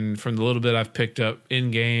 And from the little bit I've picked up in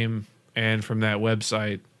game and from that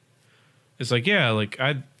website, it's like, yeah, like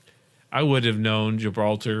I would have known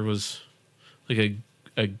Gibraltar was like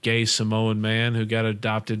a gay Samoan man who got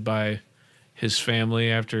adopted by his family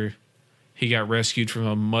after he got rescued from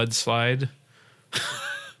a mudslide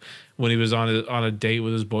when he was on a date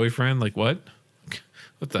with his boyfriend. Like, what?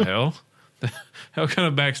 What the hell? How kind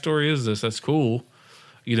of backstory is this? That's cool.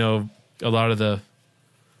 A lot of the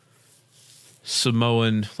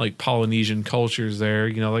Samoan, like Polynesian cultures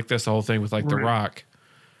there, like that's the whole thing with like The Rock,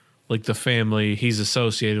 like the family he's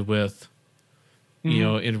associated with,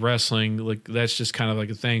 in wrestling, like that's just kind of like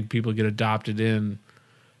a thing. People get adopted in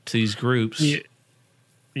to these groups.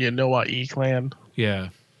 Noah E Clan. Yeah.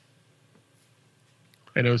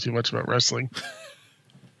 I know too much about wrestling.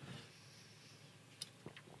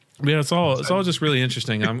 Yeah, it's all just really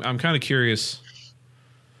interesting. I'm kind of curious,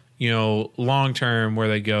 long term where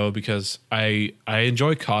they go because I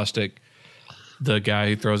enjoy Caustic, the guy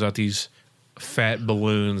who throws out these fat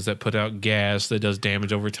balloons that put out gas that does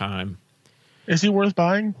damage over time. Is he worth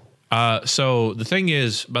buying? So the thing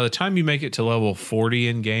is, by the time you make it to level 40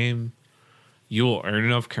 in game, you will earn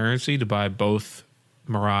enough currency to buy both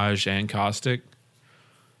Mirage and Caustic.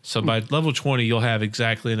 So by level 20, you'll have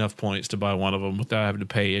exactly enough points to buy one of them without having to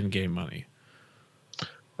pay in-game money.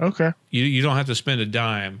 Okay. You don't have to spend a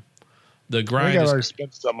dime. The grind. I already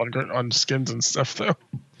spent some on skins and stuff though.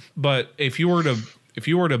 But if you were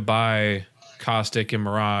to buy Caustic and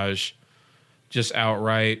Mirage just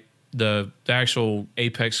outright, the actual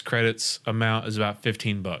Apex credits amount is about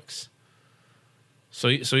 $15. So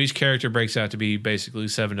each character breaks out to be basically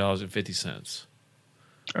 $7.50.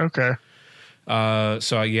 Okay.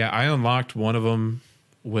 So yeah, I unlocked one of them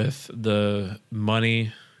with the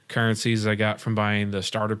money currencies I got from buying the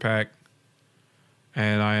starter pack,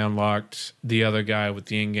 and I unlocked the other guy with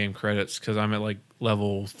the in-game credits because I'm at like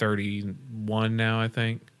level 31 now, I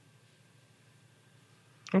think.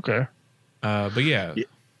 Okay. But yeah.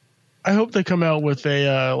 I hope they come out with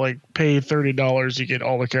a pay $30, you get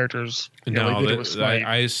all the characters.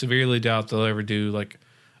 I severely doubt they'll ever do like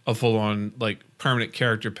a full-on like permanent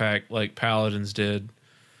character pack like Paladins did,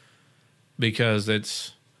 because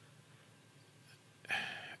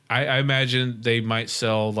I imagine they might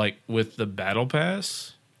sell like with the battle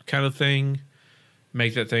pass kind of thing,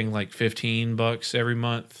 make that thing like $15 every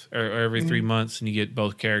month or every 3 months, and you get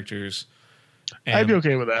both characters. And, I'd be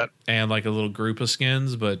okay with that. And like a little group of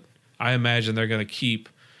skins, but I imagine they're going to keep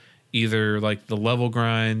either like the level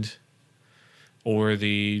grind or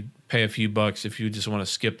the pay a few bucks if you just want to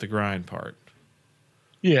skip the grind part.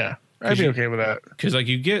 Yeah, I'd be okay with that. Because like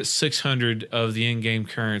you get 600 of the in-game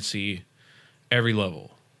currency every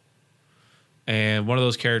level. And one of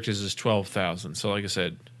those characters is 12,000. So like I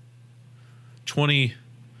said, 20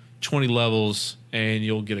 levels and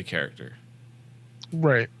you'll get a character.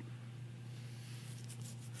 Right.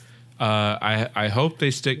 I hope they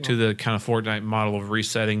stick to the kind of Fortnite model of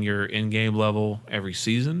resetting your in-game level every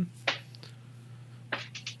season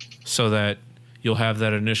so that you'll have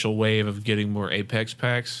that initial wave of getting more Apex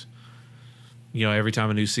packs. Every time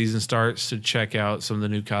a new season starts, to check out some of the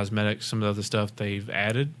new cosmetics, some of the other stuff they've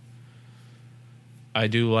added. I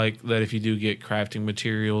do like that if you do get crafting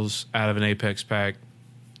materials out of an Apex pack,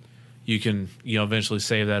 you can eventually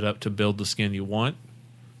save that up to build the skin you want.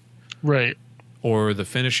 Right. Or the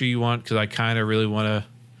finisher you want, because I kind of really want to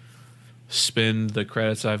spend the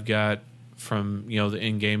credits I've got from the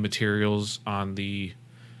in-game materials on the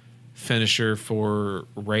finisher for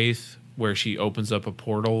Wraith, where she opens up a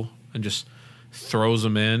portal and just throws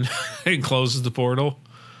them in and closes the portal.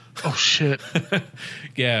 Oh shit.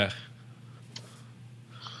 Yeah.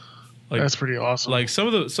 Like, that's pretty awesome. Like some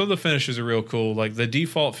of the finishers are real cool. Like the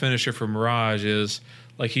default finisher for Mirage is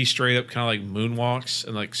like he straight up kind of like moonwalks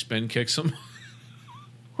and like spin kicks him.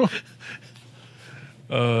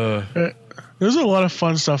 There's a lot of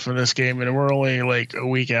fun stuff in this game, and we're only like a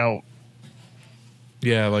week out.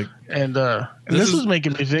 Yeah, like and this is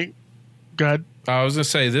making me think. Go ahead. I was gonna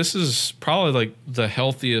say this is probably like the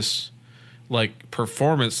healthiest like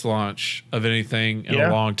performance launch of anything in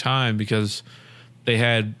a long time, because they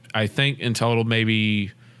had, I think, in total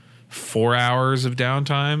maybe 4 hours of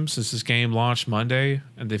downtime since this game launched Monday,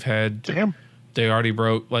 and they've had they already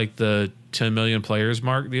broke like the 10 million players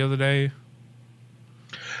mark the other day.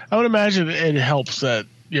 I would imagine it helps that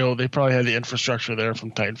they probably had the infrastructure there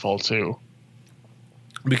from Titanfall 2,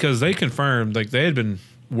 because they confirmed like they had been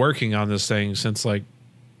working on this thing since like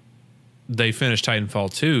they finished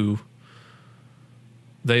Titanfall 2.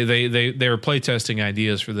 They were playtesting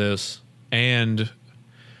ideas for this, and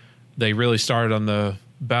they really started on the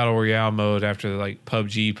Battle Royale mode after like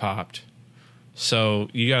PUBG popped. So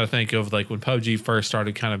you got to think of like when PUBG first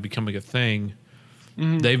started kind of becoming a thing,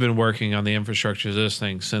 they've been working on the infrastructure of this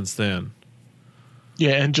thing since then.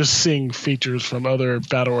 Yeah, and just seeing features from other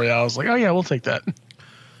Battle Royales, like, oh yeah, we'll take that.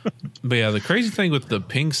 But yeah, the crazy thing with the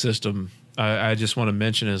ping system, I just want to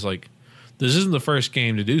mention is like, this isn't the first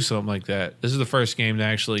game to do something like that. This is the first game to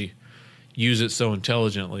actually use it so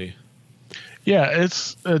intelligently. Yeah,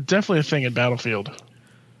 it's definitely a thing in Battlefield.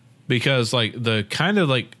 Because like the kind of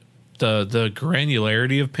like the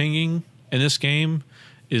granularity of pinging in this game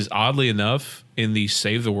is oddly enough in the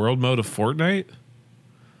Save the World mode of Fortnite.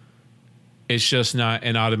 It's just not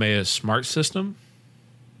an automated smart system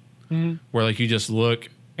where like you just look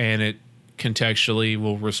and it contextually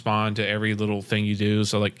will respond to every little thing you do.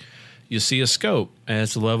 So like you see a scope and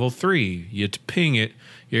it's a level 3. You ping it,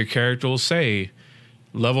 your character will say,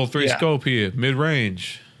 level 3 scope here,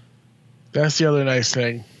 mid-range. That's the other nice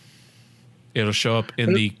thing. It'll show up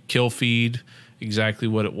in the kill feed exactly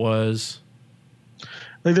what it was.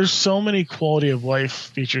 Like there's so many quality of life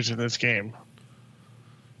features in this game.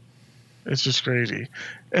 It's just crazy.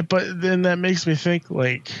 But then that makes me think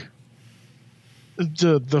like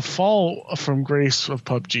the fall from grace of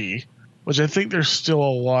PUBG, which I think there's still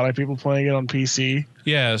a lot of people playing it on PC.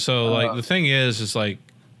 Yeah, so like the thing is like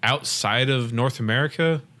outside of North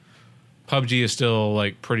America, PUBG is still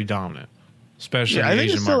like pretty dominant, especially in the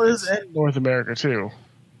Asian markets. I think it still is in North America too.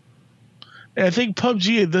 And I think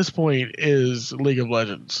PUBG at this point is League of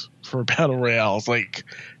Legends for battle royales. Like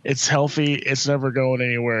it's healthy, it's never going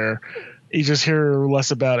anywhere. You just hear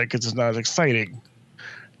less about it because it's not as exciting.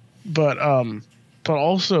 But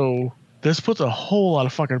also this puts a whole lot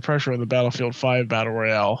of fucking pressure on the Battlefield 5 battle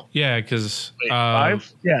royale. Yeah, because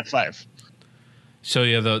 5? Yeah, 5. So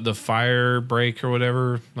yeah, the fire break or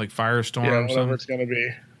whatever, like Firestorm. Yeah, whatever it's gonna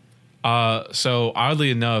be. So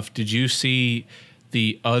oddly enough, did you see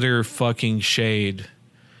the utter fucking shade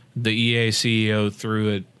the EA CEO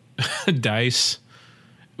threw at DICE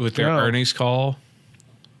with their earnings call?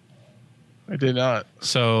 I did not.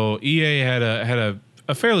 So EA had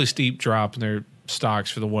a fairly steep drop in their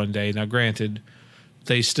stocks for the one day. Now, granted,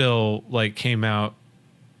 they still like came out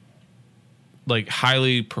like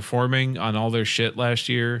highly performing on all their shit last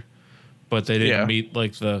year, but they didn't meet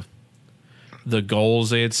like the goals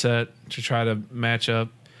they had set to try to match up.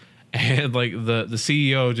 And like the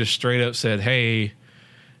CEO just straight up said, "Hey,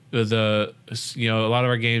 a lot of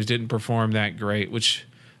our games didn't perform that great," which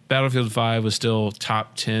Battlefield 5 was still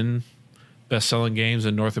top 10 best-selling games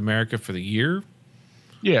in North America for the year.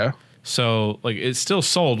 Yeah. So like it still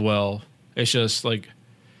sold well. It's just like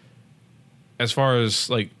as far as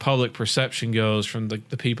like public perception goes from the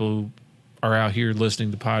people who are out here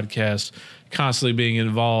listening to podcasts, constantly being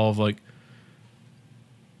involved, like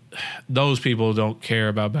those people don't care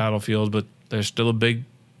about Battlefield, but there's still a big,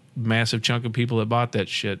 massive chunk of people that bought that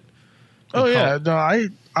shit. Oh yeah, no,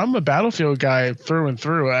 I'm a Battlefield guy through and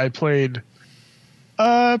through. I played,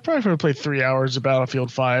 probably played 3 hours of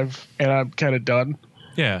Battlefield 5, and I'm kind of done.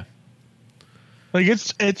 Yeah, like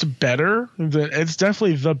it's better. It's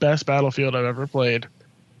definitely the best Battlefield I've ever played,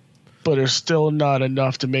 but it's still not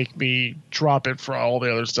enough to make me drop it for all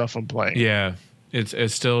the other stuff I'm playing. Yeah,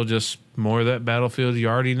 it's still just more of that Battlefield you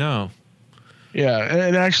already know. Yeah,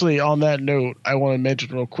 and actually on that note, I want to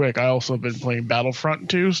mention real quick, I also have been playing Battlefront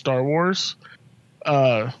 2, Star Wars.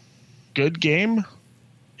 Good game.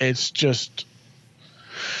 It's just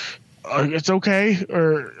it's okay,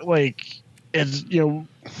 or like it's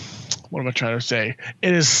what am I trying to say?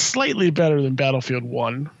 It is slightly better than Battlefield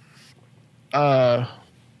 1. It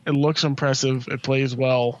looks impressive. It plays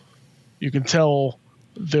well. You can tell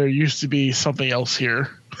there used to be something else here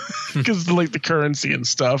because like the currency and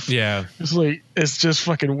stuff. Yeah. It's just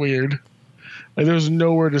fucking weird. Like there's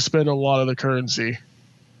nowhere to spend a lot of the currency.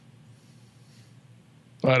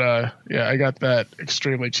 But yeah, I got that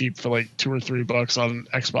extremely cheap for like $2 or $3 on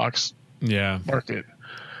Xbox Market,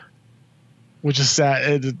 which is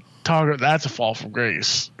sad. That's a fall from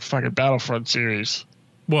grace. Fucking Battlefront series.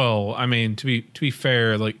 Well, I mean, to be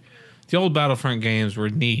fair, like the old Battlefront games were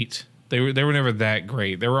neat. They were never that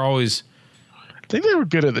great. They were always. I think they were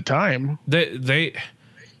good at the time.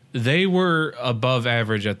 They were above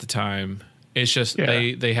average at the time. It's just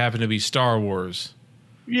they happen to be Star Wars.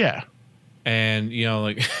 Yeah. And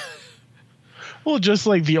like well, just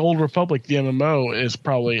like the Old Republic, the MMO is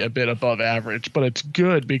probably a bit above average, but it's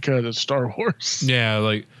good because it's Star Wars. Yeah,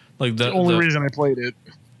 like the only reason I played it.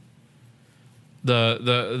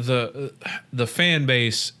 The fan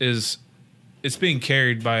base it's being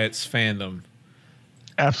carried by its fandom.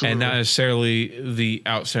 Absolutely. And not necessarily the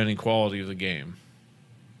outstanding quality of the game.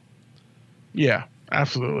 Yeah,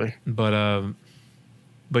 absolutely. But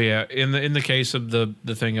yeah, in the case of the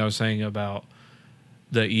thing I was saying about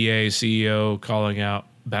the EA CEO calling out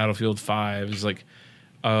Battlefield 5 is like,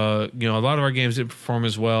 a lot of our games didn't perform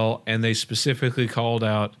as well, and they specifically called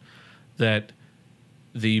out that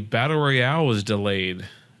the Battle Royale was delayed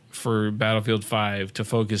for Battlefield 5 to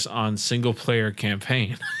focus on single player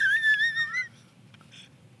campaign.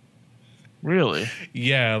 Really?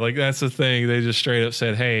 Yeah, like that's the thing. They just straight up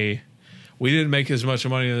said, hey, we didn't make as much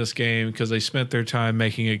money in this game because they spent their time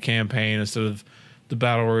making a campaign instead of the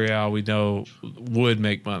Battle Royale we know would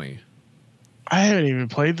make money. I haven't even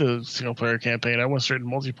played the single player campaign. I went straight to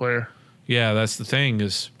multiplayer. Yeah, that's the thing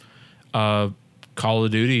is Call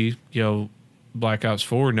of Duty, Black Ops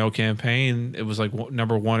 4, no campaign. It was like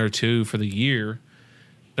number 1 or 2 for the year.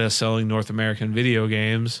 Best-selling North American video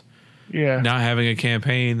games. Yeah. Not having a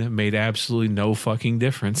campaign made absolutely no fucking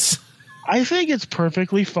difference. I think it's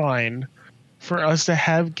perfectly fine for us to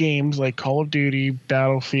have games like Call of Duty,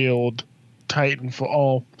 Battlefield,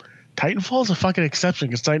 Titanfall. Titanfall is a fucking exception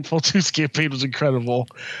because Titanfall 2's campaign was incredible.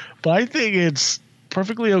 But I think it's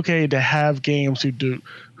perfectly okay to have games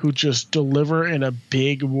who just deliver in a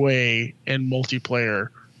big way in multiplayer,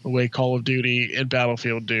 the way Call of Duty and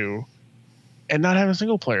Battlefield do, and not have a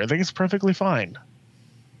single player. I think it's perfectly fine.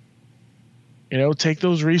 Take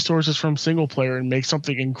those resources from single player and make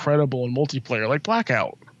something incredible in multiplayer, like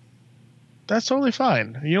Blackout. That's totally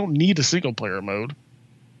fine. You don't need a single player mode.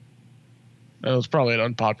 That was probably an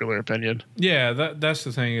unpopular opinion. Yeah, that's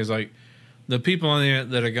the thing is like the people on the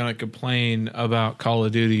internet that are going to complain about Call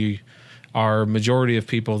of Duty are majority of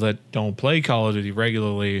people that don't play Call of Duty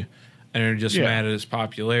regularly and are just mad at its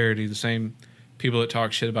popularity. The same people that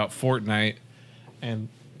talk shit about Fortnite, and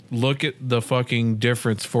look at the fucking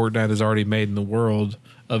difference Fortnite has already made in the world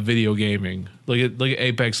of video gaming. Look at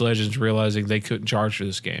Apex Legends realizing they couldn't charge for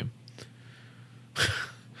this game.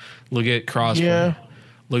 Look at crossplay. Yeah.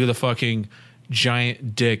 Look at the fucking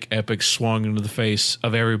giant dick Epic swung into the face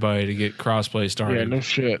of everybody to get crossplay started. Yeah, no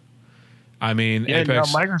shit. I mean, yeah,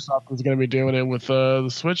 Apex. Now Microsoft is going to be doing it with the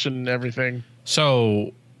Switch and everything.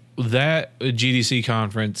 So that GDC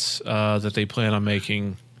conference that they plan on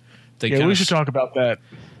making, we should talk about that.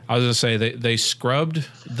 I was going to say they scrubbed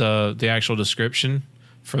the actual description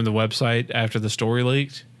from the website after the story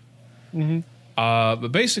leaked. Mm-hmm. But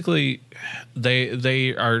basically,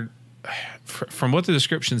 they are, from what the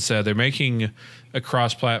description said, they're making a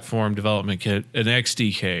cross-platform development kit, an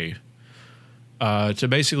XDK, to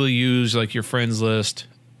basically use like your friends list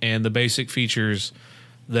and the basic features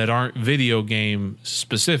that aren't video game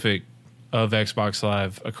specific of Xbox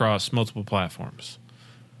Live across multiple platforms,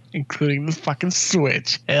 including the fucking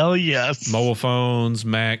Switch. Hell yes. Mobile phones,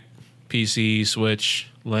 Mac, PC, Switch,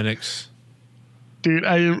 Linux. Dude,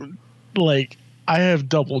 I have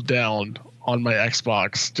doubled down on my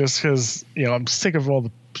Xbox just because, I'm sick of all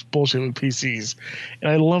the bullshit with PCs, and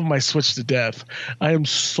I love my Switch to death. I am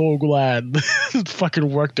so glad it fucking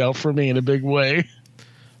worked out for me in a big way.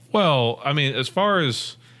 Well, I mean, as far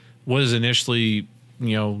as what is initially,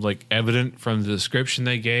 evident from the description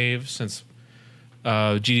they gave, since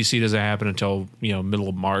GDC doesn't happen until, middle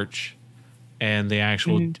of March, and the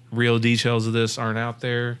actual real details of this aren't out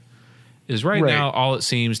there, is right now all it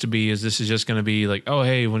seems to be is this is just going to be like, oh,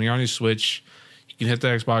 hey, when you're on your Switch, you can hit the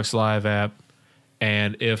Xbox Live app,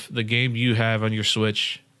 and if the game you have on your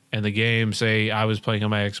Switch and the game, say I was playing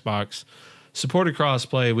on my Xbox, supported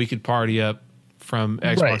crossplay, we could party up from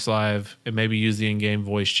Xbox Live and maybe use the in-game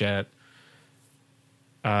voice chat.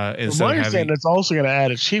 From my understanding, it's also going to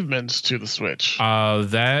add achievements to the Switch.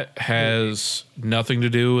 That has nothing to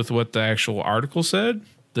do with what the actual article said,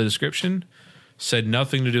 the description. said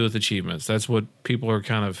nothing to do with achievements. That's what people are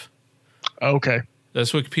kind of Okay.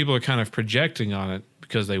 That's what people are kind of projecting on it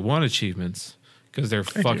because they want achievements because they're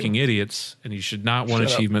fucking idiots and you should not want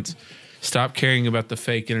achievements. Stop caring about the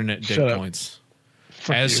fake internet dick points.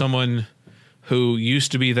 As someone who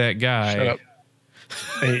used to be that guy. Shut up.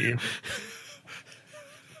 I hate you.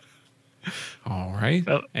 All right.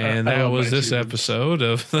 And that was this episode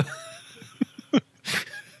of the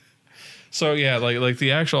So yeah, like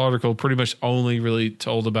the actual article pretty much only really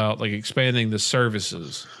told about like expanding the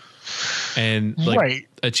services and like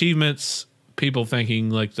achievements, people thinking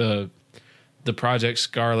like the Project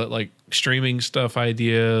Scarlet like streaming stuff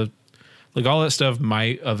idea, like all that stuff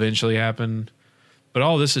might eventually happen. But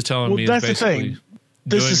all this is telling me is basically the thing.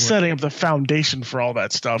 This is setting up the foundation for all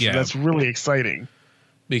that stuff. Yeah. And that's really exciting.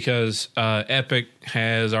 Because Epic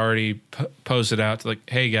has already posted out to like,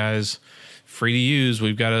 hey guys, free to use.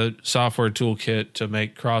 We've got a software toolkit to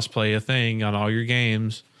make crossplay a thing on all your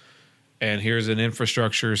games. And here's an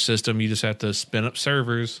infrastructure system. You just have to spin up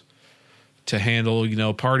servers to handle, you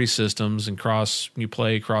know, party systems and cross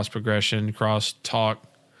progression, cross talk.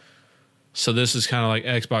 So this is kind of like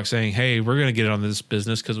Xbox saying, hey, we're going to get on this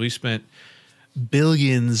business because we spent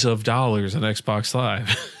billions of dollars on Xbox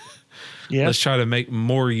Live. Yeah. Let's try to make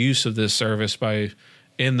more use of this service by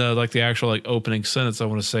in the like the actual like opening sentence I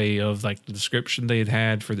want to say of like the description they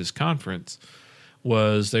had for this conference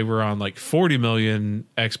was they were on like 40 million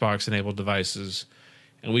Xbox enabled devices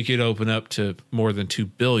and we could open up to more than 2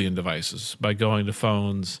 billion devices by going to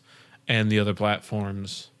phones and the other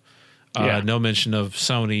platforms. No mention of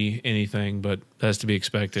Sony anything, but that's to be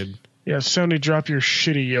expected. Yeah, Sony, drop your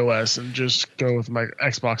shitty OS and just go with my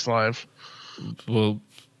Xbox Live. Well,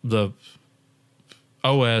 the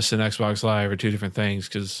OS and Xbox Live are two different things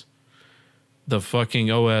because the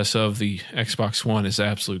fucking OS of the Xbox One is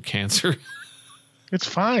absolute cancer. It's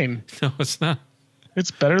fine. No, it's not.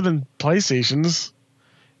 It's better than PlayStation's.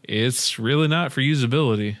 It's really not for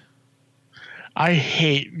usability. I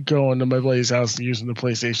hate going to my buddy's house and using the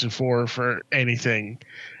PlayStation 4 for anything.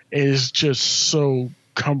 It is just so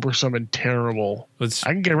cumbersome and terrible. I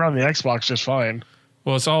can get around the Xbox just fine.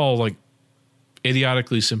 Well, it's all like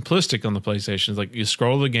idiotically simplistic on the PlayStation. It's like you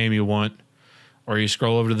scroll the game you want, or you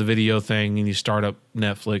scroll over to the video thing and you start up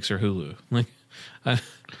Netflix or Hulu. Like,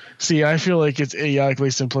 see, I feel like it's idiotically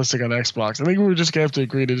simplistic on Xbox. I think we're just gonna have to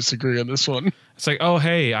agree to disagree on this one. It's like, oh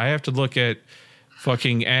hey, I have to look at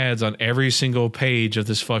fucking ads on every single page of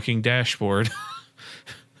this fucking dashboard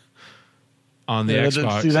on the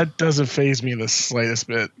Xbox. That doesn't faze me in the slightest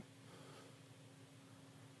bit.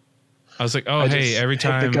 I was like, oh, hey, every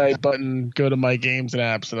time hit the guide button, go to my games and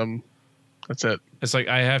apps, and that's it. It's like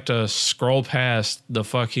I have to scroll past the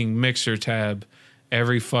fucking Mixer tab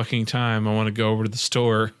every fucking time I want to go over to the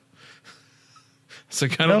store. It's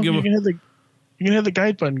like I don't give you can hit the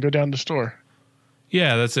guide button, go down to store.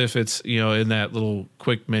 Yeah, that's if it's, you know, in that little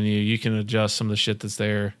quick menu, you can adjust some of the shit that's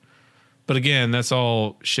there. But again, that's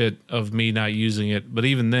all shit of me not using it. But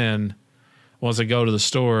even then, once I go to the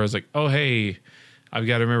store, I was like, oh, hey, I've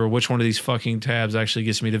got to remember which one of these fucking tabs actually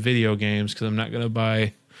gets me to video games because I'm not going to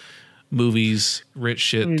buy movies, rich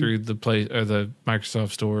shit through the the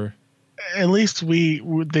Microsoft Store. At least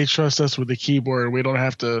they trust us with the keyboard. We don't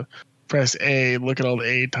have to press A, look at all the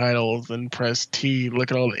A titles, and press T,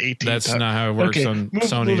 look at all the 18 titles. That's not how it works on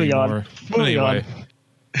Sony anymore. But anyway,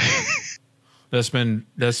 that's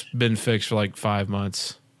been fixed for like 5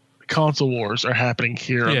 months. Console wars are happening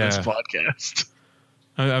here on this podcast.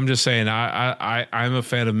 I'm just saying, I'm a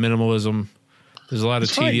fan of minimalism. There's a lot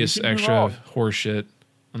of tedious extra horse shit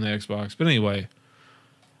on the Xbox. But anyway,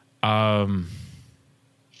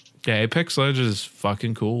 Apex Legends is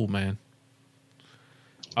fucking cool, man.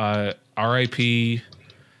 RIP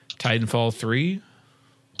Titanfall 3.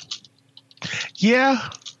 Yeah.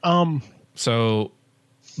 So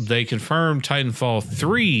they confirmed Titanfall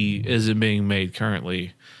 3 isn't being made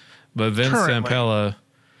currently, but Vince Zampella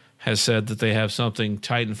has said that they have something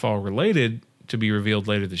Titanfall related to be revealed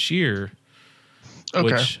later this year,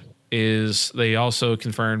 which is they also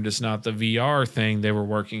confirmed it's not the VR thing they were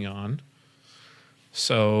working on.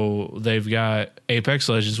 So they've got Apex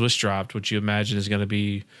Legends, which dropped, which you imagine is going to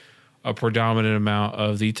be a predominant amount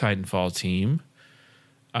of the Titanfall team.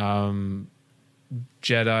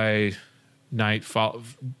 Jedi Knight,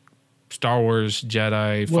 Star Wars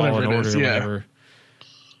Jedi Fallen Order, whatever.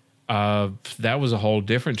 That was a whole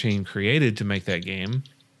different team created to make that game.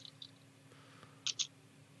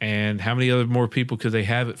 And how many other more people could they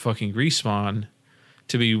have at fucking Respawn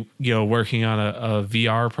to be, you know, working on a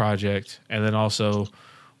VR project, and then also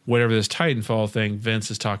whatever this Titanfall thing Vince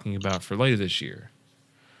is talking about for later this year?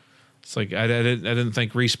 It's like I didn't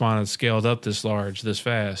think Respawn had scaled up this large, this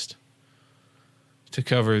fast to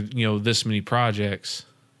cover, this many projects.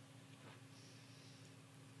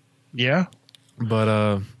 Yeah.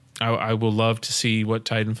 But I will love to see what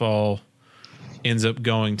Titanfall ends up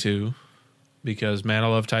going to, because man, I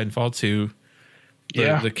love Titanfall 2.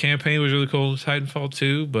 The campaign was really cool, Titanfall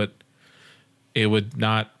 2, but it would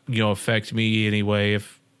not, affect me anyway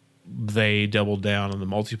if they doubled down on the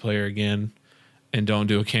multiplayer again and don't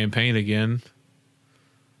do a campaign again.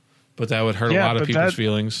 But that would hurt a lot of people's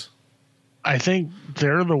feelings. I think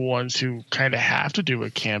they're the ones who kind of have to do a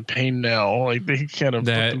campaign now. Like, they kind of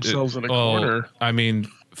put themselves in a corner. I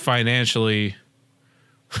mean, financially,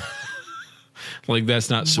 like, that's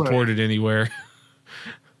not supported anywhere.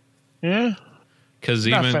 Yeah.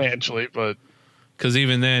 Not financially, but... Because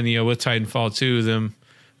even then, with Titanfall 2, them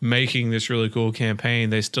making this really cool campaign,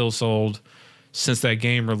 they still sold, since that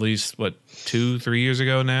game released, 2-3 years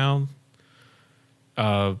ago now?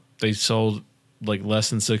 They sold like less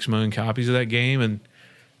than 6 million copies of that game, and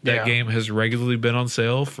that game has regularly been on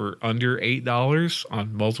sale for under $8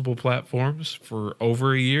 on multiple platforms for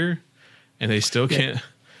over a year, and they still can't.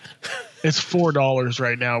 It's $4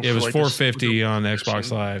 right now. It was $4.50 on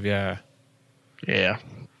Xbox Live. Yeah.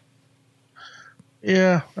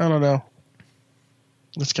 I don't know.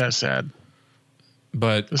 It's kind of sad.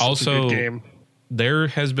 But this also, is a good game. There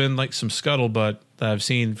has been like some scuttlebutt that I've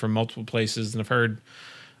seen from multiple places, and I've heard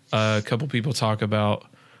a couple people talk about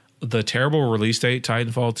the terrible release date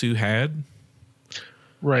Titanfall 2 had.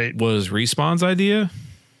 Right. Was Respawn's idea.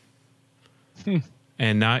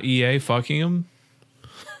 And not EA fucking them.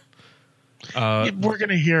 We're going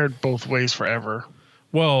to hear it both ways forever.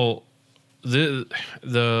 Well,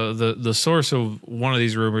 the source of one of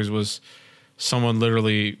these rumors was someone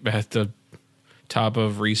literally at the top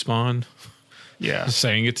of Respawn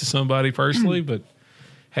saying it to somebody personally. But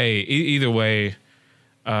hey, either way,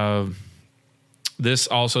 this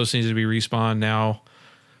also seems to be Respawn now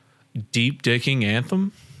deep dicking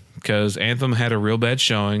Anthem, because Anthem had a real bad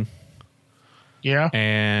showing. Yeah.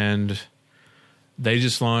 And they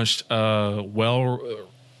just launched a well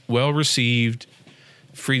received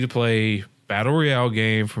free to play battle royale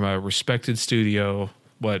game from a respected studio.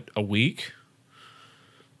 A week?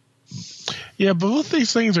 Yeah, but both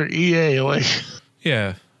these things are EA. Like,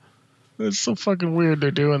 yeah, it's so fucking weird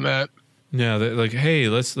they're doing that. Yeah, they're like, hey,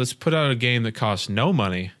 let's put out a game that costs no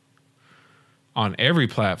money on every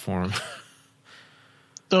platform.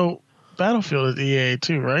 So Battlefield is EA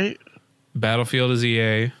too, right? Battlefield is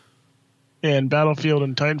EA. And Battlefield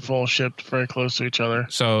and Titanfall shipped very close to each other.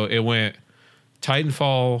 So it went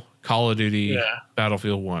Titanfall, Call of Duty,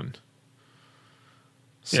 Battlefield 1.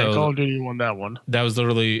 So Call of Duty won that one. That was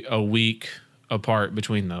literally a week apart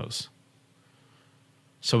between those.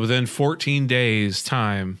 So within 14 days'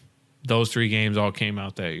 time, those 3 games all came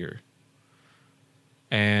out that year.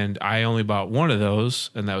 And I only bought one of those,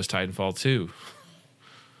 and that was Titanfall 2.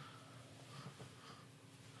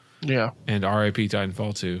 Yeah. And RIP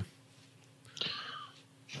Titanfall 2.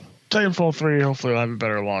 Titanfall 3, hopefully will have a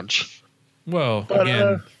better launch. Well,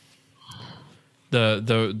 again,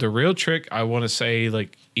 the real trick, I want to say,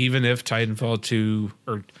 like, even if Titanfall 2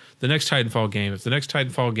 or the next Titanfall game, if the next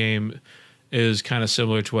Titanfall game is kind of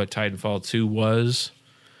similar to what Titanfall 2 was,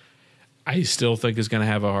 I still think is going to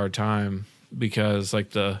have a hard time, because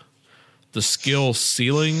like the skill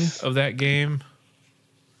ceiling of that game,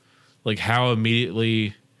 like how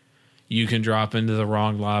immediately you can drop into the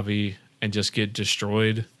wrong lobby and just get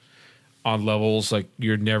destroyed on levels like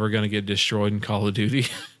you're never going to get destroyed in Call of Duty.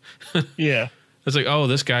 Yeah. It's like, oh,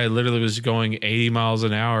 this guy literally was going 80 miles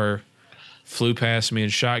an hour, flew past me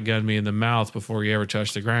and shotgunned me in the mouth before he ever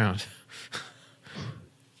touched the ground.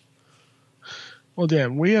 Well,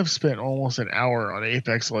 damn, we have spent almost an hour on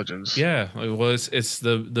Apex Legends. Yeah, well, it's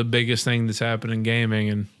the biggest thing that's happened in gaming,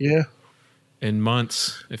 and in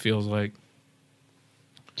months, it feels like.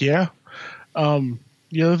 Yeah.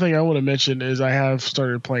 The other thing I want to mention is I have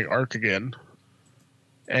started playing Ark again.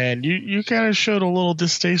 And you kind of showed a little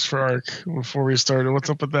distaste for Ark before we started. What's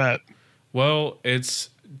up with that? Well, it's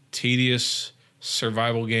tedious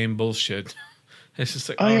survival game bullshit. It's just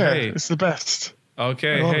like, hey, it's the best.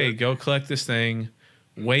 Okay, hey, go collect this thing.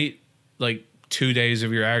 Wait like 2 days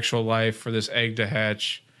of your actual life for this egg to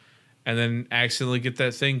hatch, and then accidentally get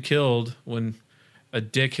that thing killed when a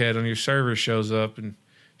dickhead on your server shows up and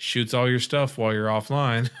shoots all your stuff while you're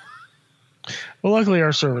offline. Well, luckily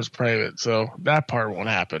our server's private, so that part won't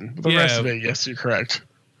happen. But the rest of it, yes, you're correct.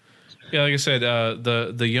 Yeah, like I said,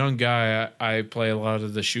 the young guy I play a lot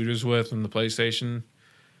of the shooters with on the PlayStation,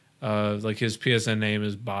 like his PSN name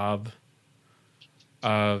is Bob.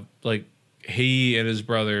 Like he and his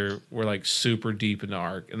brother were like super deep into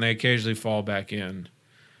Ark, and they occasionally fall back in,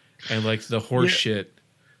 and like the horse shit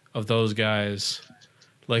of those guys,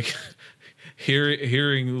 like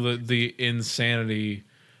hearing the insanity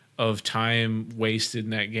of time wasted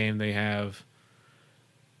in that game they have,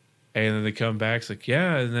 and then they come back, it's like,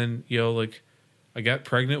 yeah, and then like I got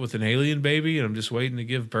pregnant with an alien baby, and I'm just waiting to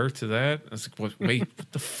give birth to that. I was like, wait,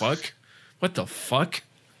 what the fuck? What the fuck?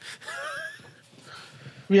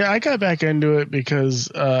 Yeah, I got back into it because,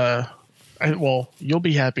 you'll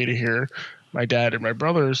be happy to hear my dad and my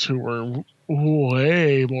brothers, who were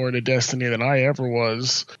way more into Destiny than I ever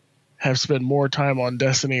was, have spent more time on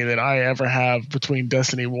Destiny than I ever have between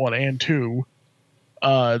Destiny 1 and 2.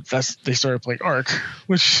 They started playing Ark,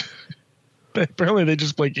 which apparently they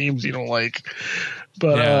just play games you don't like.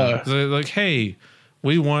 But they're like, hey,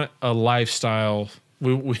 we want a lifestyle.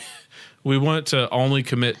 We want to only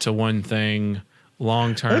commit to one thing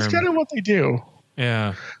long term. That's kind of what they do.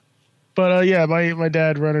 Yeah. But my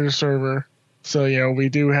dad running a server, so we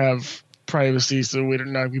do have privacy, so we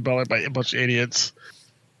don't not be bothered by a bunch of idiots.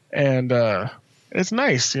 And it's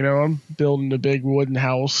nice, I'm building a big wooden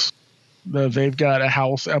house. They've got a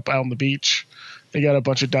house up out on the beach. They got a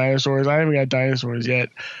bunch of dinosaurs. I haven't got dinosaurs yet.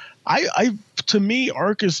 To me,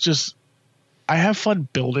 Ark is just, I have fun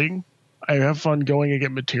building. I have fun going and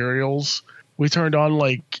get materials. We turned on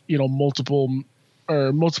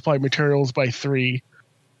multiply materials by 3.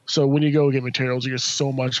 So when you go get materials, you get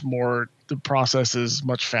so much more. The process is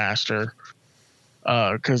much faster.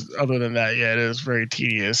 Because other than that, it is very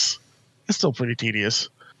tedious. It's still pretty tedious.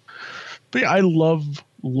 But I love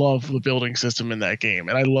the building system in that game,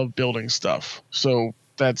 and I love building stuff. So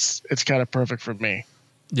it's kind of perfect for me.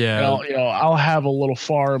 Yeah, and I'll have a little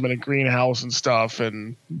farm and a greenhouse and stuff,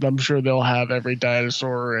 and I'm sure they'll have every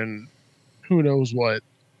dinosaur and who knows what.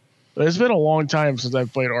 But it's been a long time since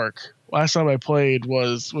I've played Ark. Last time I played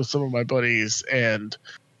was with some of my buddies, and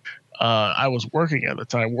I was working at the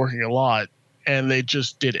time, working a lot, and they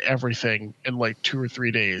just did everything in like 2 or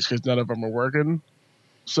 3 days because none of them were working.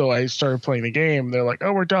 So I started playing the game. They're like,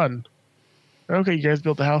 "Oh, we're done." Okay, you guys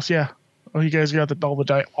built the house, yeah. Oh, you guys got all the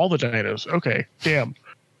dinos. Okay, damn.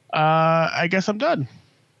 I guess I'm done.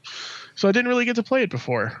 So I didn't really get to play it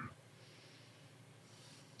before.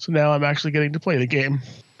 So now I'm actually getting to play the game.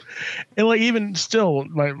 And even still,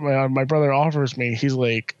 my brother offers me. He's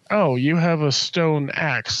like, "Oh, you have a stone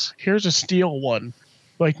axe. Here's a steel one."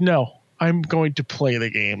 Like, no, I'm going to play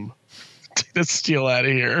the game. Take that steel out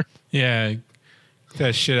of here. Yeah.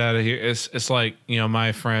 That shit out of here. It's like,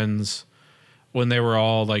 my friends, when they were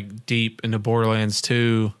all like deep into Borderlands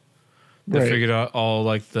 2, they figured out all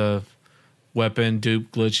like the weapon dupe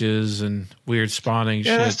glitches and weird spawning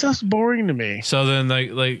shit. Yeah, that's just boring to me. So then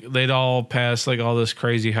like they'd all pass like all this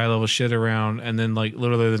crazy high level shit around, and then like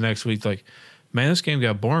literally the next week, like, man, this game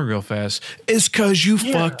got boring real fast. It's cause you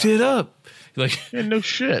fucked it up. Like, no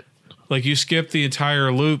shit. Like you skipped the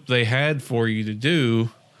entire loop they had for you to do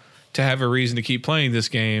to have a reason to keep playing this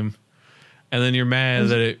game, and then you're mad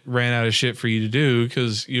that it ran out of shit for you to do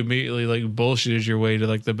because you immediately like bullshitted your way to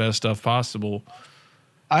like the best stuff possible.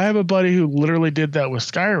 I have a buddy who literally did that with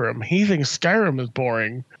Skyrim. He thinks Skyrim is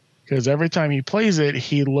boring because every time he plays it,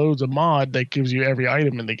 he loads a mod that gives you every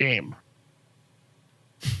item in the game.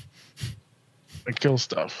 Like kill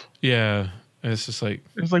stuff. Yeah. And it's just like,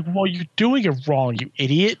 well, you're doing it wrong, you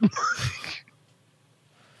idiot.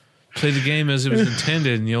 Play the game as it was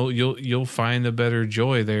intended, and you'll find a better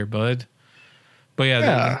joy there, bud.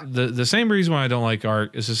 But the same reason why I don't like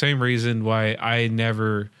Ark is the same reason why I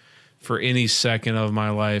never, for any second of my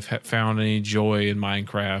life, found any joy in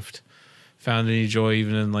Minecraft. Found any joy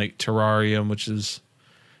even in like Terrarium, which is,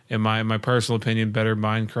 in my personal opinion, better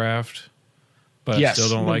Minecraft. But I still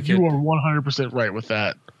don't like it. You are 100% right with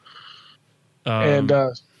that. And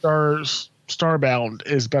Starbound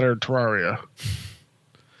is better than Terraria.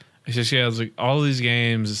 It's just, it's like all these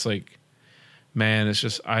games, it's like, man, it's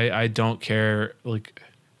just, I don't care. Like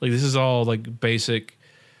this is all like basic,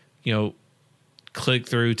 click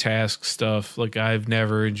through task stuff. Like I've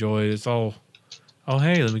never enjoyed. It's all, oh,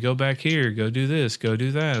 hey, let me go back here, go do this, go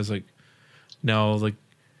do that. It's like, no, like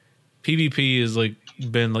PvP has like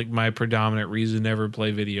been like my predominant reason to never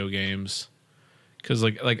play video games. Cause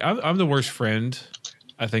like I'm the worst friend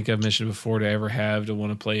I think I've mentioned before to ever have to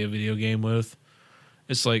want to play a video game with.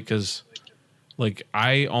 It's like, cause like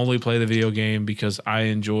I only play the video game because I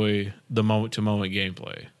enjoy the moment to moment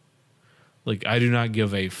gameplay. Like I do not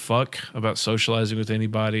give a fuck about socializing with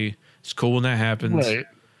anybody. It's cool when that happens. Right.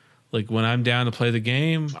 Like when I'm down to play the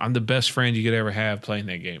game, I'm the best friend you could ever have playing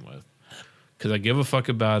that game with. Cause I give a fuck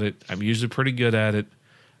about it. I'm usually pretty good at it.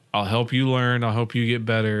 I'll help you learn. I'll help you get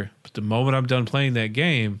better. But the moment I'm done playing that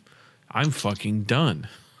game, I'm fucking done.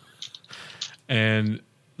 And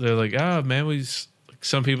they're like, oh, man,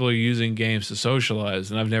 some people are using games to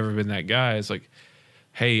socialize, and I've never been that guy. It's like,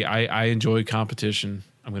 hey, I enjoy competition.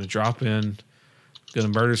 I'm going to drop in,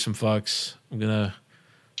 going to murder some fucks. I'm going to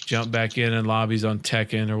jump back in lobbies on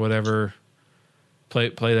Tekken or whatever. Play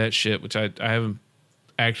that shit, which I haven't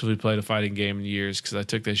actually played a fighting game in years because I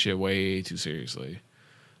took that shit way too seriously.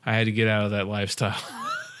 I had to get out of that lifestyle.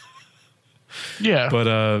 Yeah.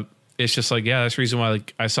 But it's just like, yeah, that's the reason why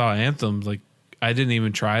like I saw Anthem. Like I didn't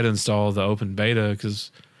even try to install the open beta because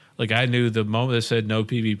like I knew the moment it said no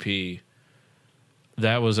PvP,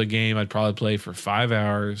 that was a game I'd probably play for 5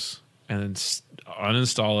 hours and then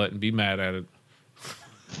uninstall it and be mad at it.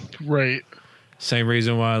 Right. Same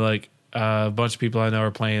reason why like a bunch of people I know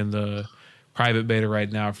are playing the private beta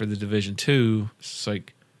right now for the Division 2. It's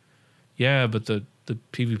like, yeah, but the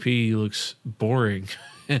PvP looks boring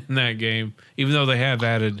in that game, even though they have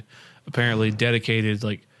added apparently dedicated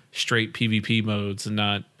like straight PvP modes and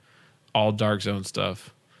not all Dark Zone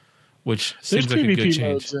stuff, which seems like PvP a good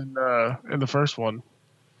change. modes in the first one,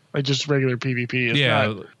 like just regular PvP.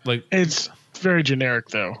 It's like it's very generic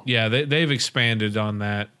though. Yeah, they've expanded on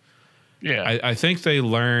that. Yeah, I think they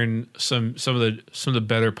learned some of the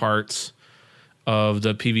better parts of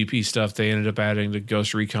the PvP stuff. They ended up adding to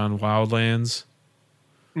Ghost Recon Wildlands,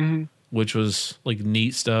 which was like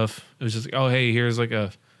neat stuff. It was just like, oh hey, here's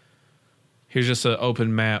just an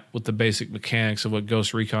open map with the basic mechanics of what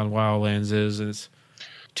Ghost Recon Wildlands is, and it's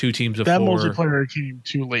 2 teams of 4. That multiplayer came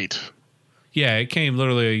too late. Yeah, it came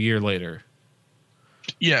literally a year later.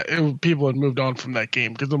 Yeah, people had moved on from that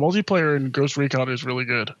game because the multiplayer in Ghost Recon is really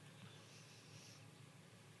good.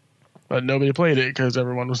 But nobody played it because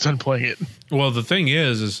everyone was done playing it. Well, the thing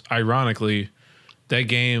is ironically, that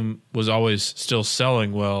game was always still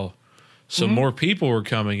selling well. So more people were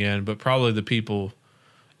coming in, but probably the people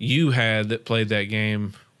you had that played that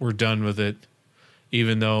game were done with it,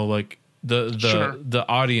 even though like the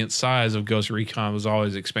audience size of Ghost Recon was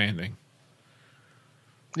always expanding.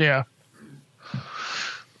 Yeah.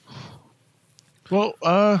 Well,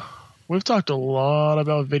 we've talked a lot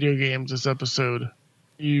about video games this episode.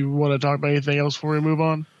 You want to talk about anything else before we move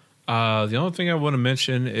on? The only thing I want to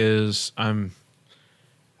mention is I'm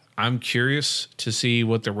curious to see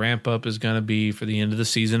what the ramp up is going to be for the end of the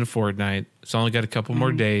season of Fortnite. It's only got a couple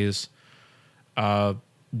more days. The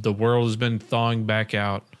world has been thawing back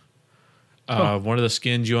out. One of the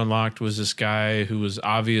skins you unlocked was this guy who was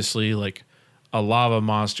obviously like a lava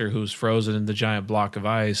monster who was frozen in the giant block of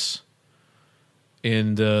ice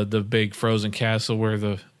in the big frozen castle where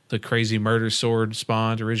the crazy murder sword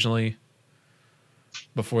spawned originally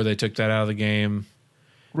before they took that out of the game.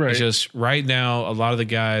 Right. It's just right now, a lot of the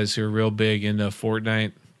guys who are real big into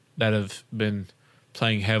Fortnite that have been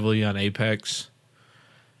playing heavily on Apex,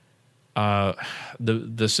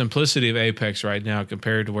 the simplicity of Apex right now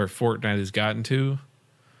compared to where Fortnite has gotten to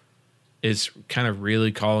is kind of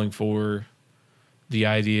really calling for the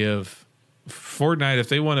idea of Fortnite, if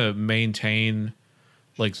they want to maintain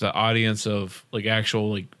like the audience of like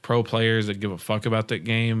actual like pro players that give a fuck about that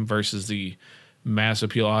game versus the mass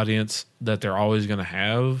appeal audience that they're always going to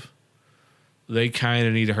have, they kind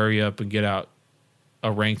of need to hurry up and get out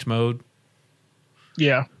a ranked mode.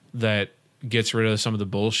 Yeah. That gets rid of some of the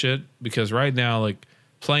bullshit, because right now like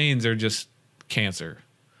planes are just cancer.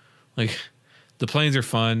 Like the planes are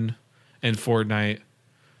fun in Fortnite,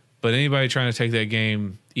 but anybody trying to take that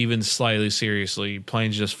game even slightly seriously,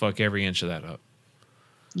 planes just fuck every inch of that up.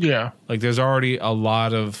 Yeah. Like there's already a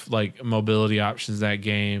lot of like mobility options in that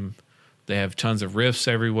game. They have tons of rifts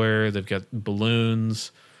everywhere. They've got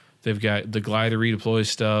balloons. They've got the glider redeploy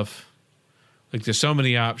stuff. Like there's so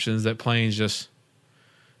many options that planes just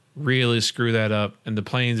really screw that up. And the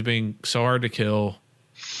planes being so hard to kill,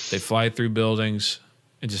 they fly through buildings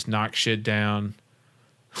and just knock shit down.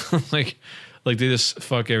 like they just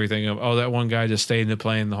fuck everything up. Oh, that one guy just stayed in the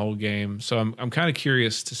plane the whole game. So I'm kind of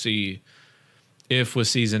curious to see if with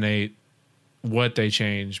Season 8 what they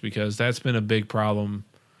change, because that's been a big problem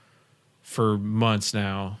for months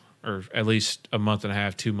now, or at least a month and a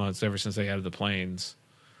half, 2 months, ever since they added the planes.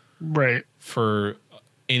 Right. For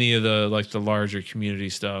any of the like the larger community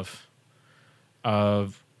stuff.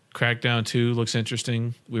 Crackdown 2 looks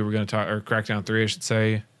interesting. We were going to talk, or Crackdown 3, I should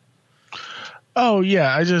say. Oh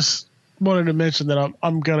yeah, I just wanted to mention that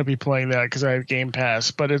I'm going to be playing that because I have Game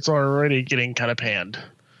Pass, but it's already getting kind of panned.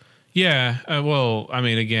 Yeah, well, I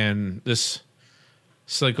mean, again, it's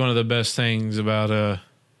like one of the best things about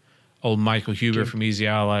old Michael Huber from Easy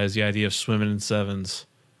Ally is the idea of swimming in sevens.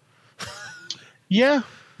 Yeah,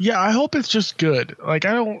 Yeah, I hope it's just good. Like,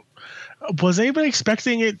 I don't. Was anybody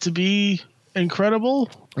expecting it to be incredible?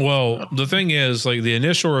 Well, the thing is, like, the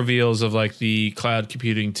initial reveals of like the cloud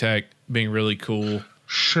computing tech being really cool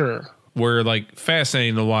Sure. were like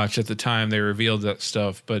fascinating to watch at the time they revealed that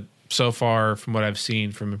stuff. But so far, from what I've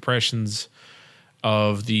seen from impressions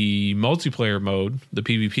of the multiplayer mode, the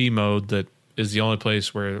PvP mode, that is the only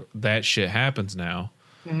place where that shit happens now,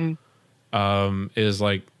 is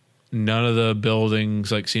like none of the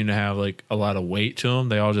buildings like seem to have like a lot of weight to them.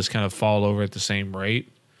 They all just kind of fall over at the same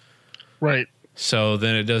rate. Right. So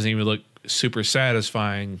then it doesn't even look super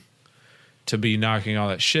satisfying to be knocking all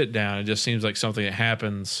that shit down. It just seems like something that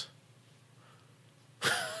happens.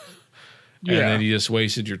 And then you just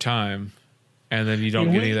wasted your time. And then you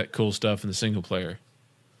don't get any of that cool stuff in the single player.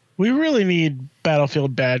 We really need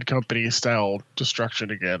Battlefield Bad Company style destruction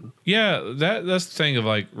again. Yeah, that's the thing of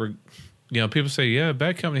like, people say, yeah,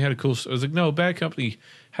 Bad Company had a cool story. I was like, no, Bad Company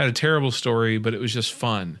had a terrible story, but it was just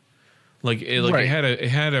fun. Like, it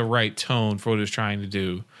had a right tone for what it was trying to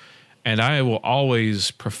do. And I will always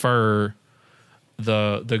prefer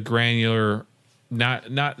the granular, not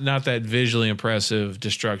that visually impressive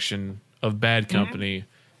destruction of Bad Company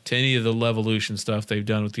to any of the Levolution stuff they've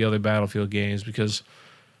done with the other Battlefield games, because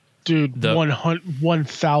dude,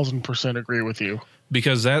 1000% agree with you.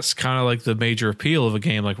 Because that's kind of like the major appeal of a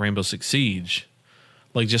game like Rainbow Six Siege.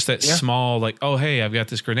 Like just that small, like, oh, hey, I've got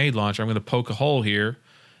this grenade launcher. I'm going to poke a hole here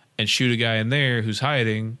and shoot a guy in there who's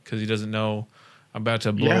hiding because he doesn't know I'm about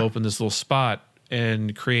to blow open this little spot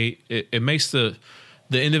and create. It makes the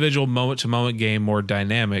individual moment-to-moment game more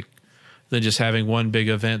dynamic than just having one big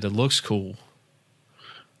event that looks cool.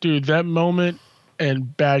 Dude, that moment in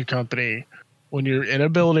Bad Company when you're in a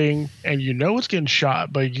building and you know it's getting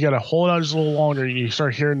shot, but you got to hold out just a little longer and you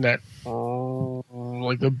start hearing that,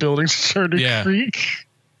 like the building's starting to creak.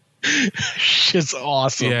 Shit's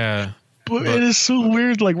awesome. Yeah. But it is so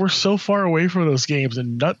weird. Like, we're so far away from those games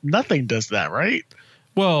and nothing does that, right?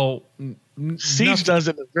 Well, Siege does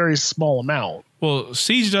it in a very small amount. Well,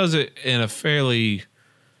 Siege does it in a fairly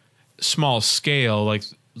small scale. Like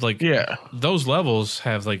those levels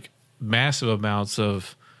have like massive amounts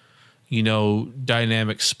of,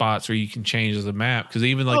 dynamic spots where you can change the map. Because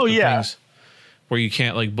even like things where you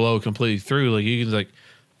can't like blow completely through, like you can like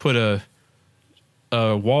put a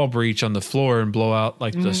wall breach on the floor and blow out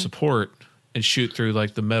like the support and shoot through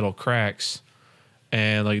like the metal cracks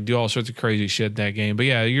and like do all sorts of crazy shit in that game. But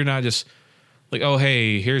yeah, you're not just like, oh,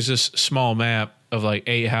 hey, here's this small map of like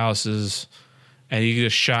 8 houses and you can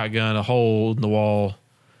just shotgun a hole in the wall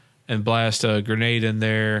and blast a grenade in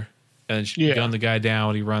there and gun the guy down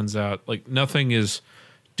when he runs out. Like nothing is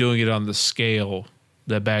doing it on the scale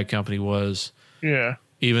that Bad Company was. Yeah.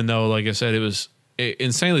 Even though, like I said, it was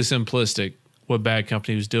insanely simplistic what Bad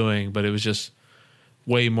Company was doing, but it was just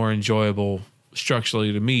way more enjoyable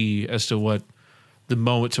structurally to me as to what the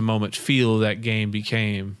moment-to-moment feel of that game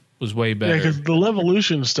became was way better. Yeah, because the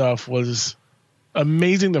Levolution stuff was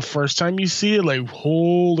amazing the first time you see it. Like,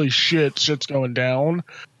 holy shit, shit's going down.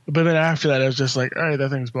 But then after that, it was just like, all right, that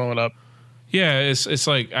thing's blowing up. Yeah, it's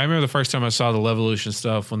like, I remember the first time I saw the Levolution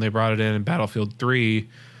stuff when they brought it in Battlefield 3,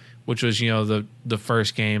 which was, the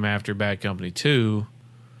first game after Bad Company 2.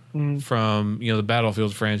 From the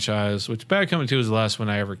Battlefield franchise, which Bad Company 2 was the last one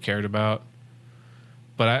I ever cared about.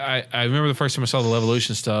 But I remember the first time I saw the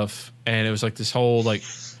Levolution stuff, and it was like this whole like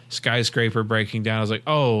skyscraper breaking down. I was like,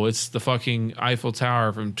 oh, it's the fucking Eiffel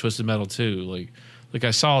Tower from Twisted Metal 2. Like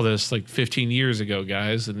I saw this like 15 years ago,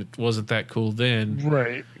 guys, and it wasn't that cool then.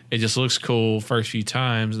 Right. It just looks cool first few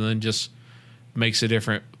times, and then just makes a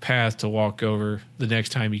different path to walk over the next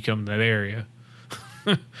time you come in that area.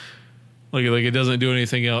 Like it doesn't do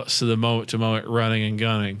anything else to the moment-to-moment running and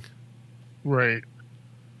gunning. Right.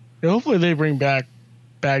 Yeah, hopefully they bring back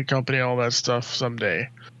Bad Company and all that stuff someday.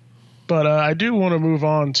 But I do want to move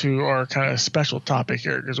on to our kind of special topic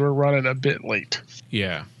here because we're running a bit late.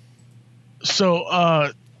 Yeah.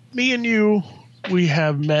 So me and you, we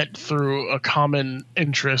have met through a common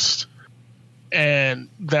interest. And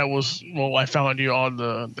that was, I found you on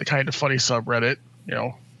the Kind of Funny subreddit.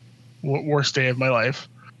 Worst day of my life.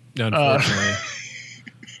 Unfortunately.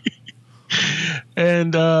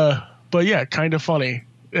 But yeah, Kind of Funny.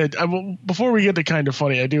 Before we get to Kind of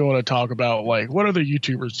Funny, I do want to talk about like what other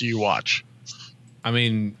YouTubers do you watch? I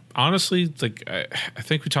mean, honestly, like I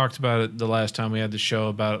think we talked about it the last time we had the show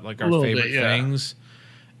about like our favorite things.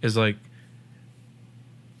 Is like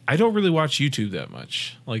I don't really watch YouTube that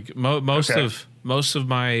much. Like most of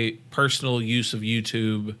my personal use of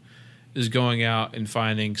YouTube is going out and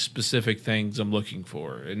finding specific things I'm looking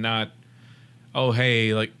for, and not, oh,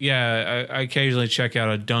 hey, like, yeah, I occasionally check out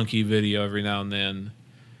a donkey video every now and then,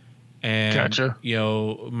 And Gotcha. you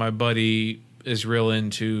know, my buddy is real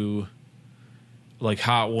into like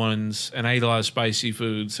hot ones, and I eat a lot of spicy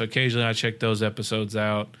food, so occasionally I check those episodes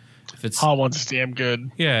out. If it's Hot one's damn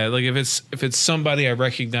good. yeah, like if it's somebody I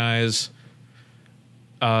recognize,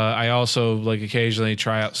 I also like occasionally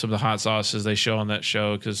try out some of the hot sauces they show on that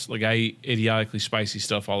show, because like I eat idiotically spicy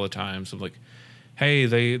stuff all the time. So I'm like, hey,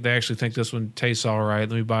 they actually think this one tastes all right.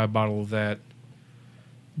 Let me buy a bottle of that.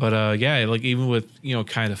 But yeah, like even with, you know,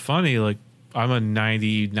 kind of funny, like I'm a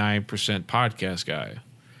 99% podcast guy.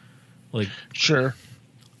 Like Sure.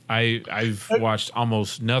 I've watched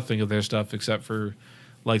almost nothing of their stuff except for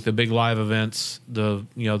like the big live events, the,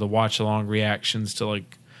 you know, the watch along reactions to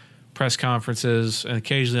like press conferences, and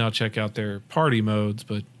occasionally I'll check out their party modes,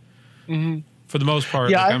 but for the most part,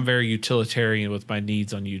 Yeah, like, I'm very utilitarian with my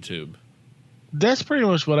needs on YouTube. That's pretty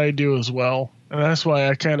much what I do as well, and that's why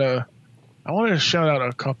I wanted to shout out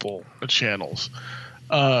a couple of channels.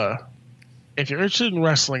 If you're interested in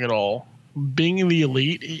wrestling at all, Being the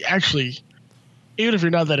Elite, actually, even if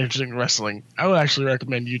you're not that interested in wrestling, I would actually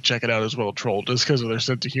recommend you check it out as well, Troll, just because of their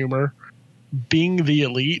sense of humor. Being the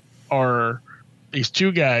Elite are these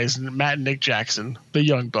two guys, Matt and Nick Jackson, the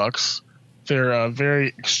Young Bucks. They're a very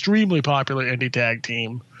extremely popular indie tag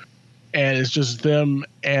team, and it's just them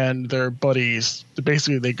and their buddies.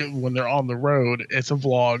 Basically, when they're on the road, it's a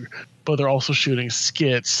vlog, but they're also shooting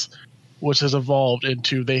skits, which has evolved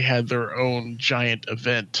into they had their own giant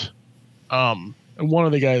event. And one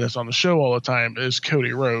of the guys that's on the show all the time is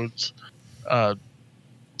Cody Rhodes,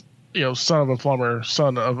 you know, son of a plumber,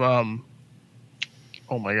 son of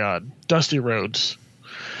oh my God, Dusty Rhodes.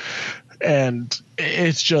 And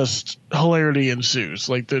it's just hilarity ensues.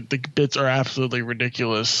 Like the bits are absolutely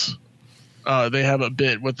ridiculous. They have a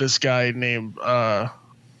bit with this guy named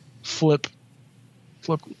Flip.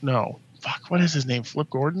 No, fuck. What is his name? Flip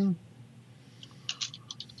Gordon.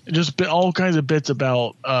 Just all kinds of bits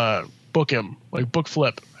about book him, like book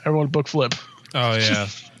Flip. Everyone book Flip. Oh yeah,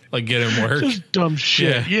 like get him work. Just dumb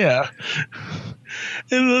shit. Yeah.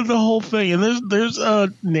 And the whole thing, and there's a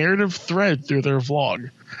narrative thread through their vlog.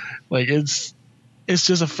 Like it's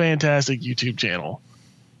just a fantastic YouTube channel.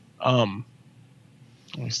 Let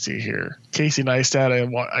me see here. Casey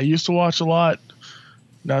Neistat, I used to watch a lot,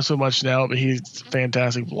 not so much now, but he's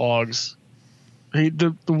fantastic vlogs.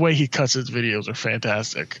 The way he cuts his videos are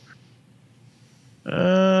fantastic.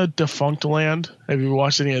 Defunct Land. Have you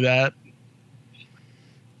watched any of that?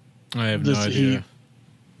 I have no idea.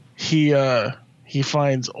 He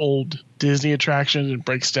finds old Disney attractions and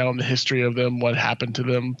breaks down the history of them, what happened to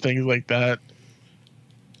them, things like that.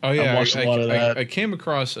 Oh yeah, I watched a lot of that. I came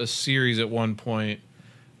across a series at one point.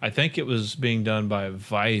 I think it was being done by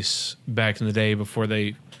Vice back in the day before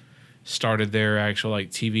they started their actual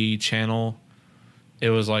like TV channel. It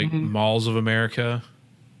was like Malls of America.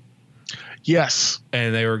 Yes.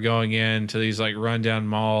 And they were going into these like rundown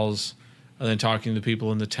malls and then talking to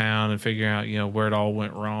people in the town and figuring out, you know, where it all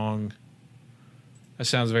went wrong. That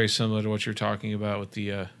sounds very similar to what you're talking about with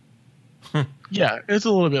the Yeah, it's a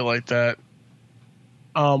little bit like that.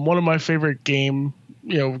 One of my favorite game,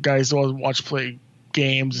 you know, guys who watch play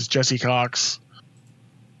games is Jesse Cox.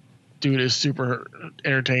 Dude is super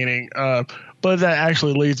entertaining. But that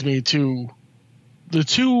actually leads me to the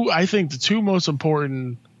two most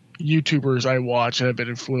important YouTubers I watch and have been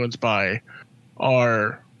influenced by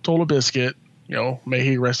are Total Biscuit, you know, may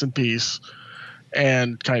he rest in peace,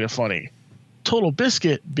 and Kind of Funny. Total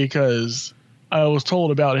Biscuit because I was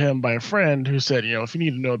told about him by a friend who said, you know, if you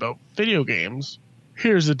need to know about video games,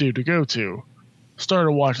 here's the dude to go to.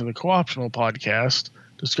 Started watching the Co-optional podcast,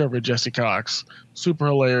 discovered Jesse Cox, super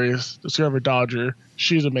hilarious, discovered Dodger,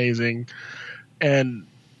 she's amazing, and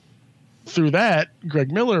through that,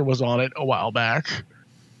 Greg Miller was on it a while back.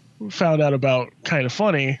 Found out about Kind of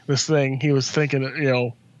Funny, this thing he was thinking, you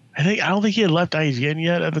know, I don't think he had left IGN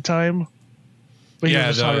yet at the time. But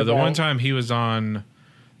yeah, the one time he was on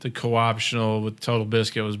the Co-optional with Total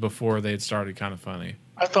Biscuit was before they had started Kind of Funny.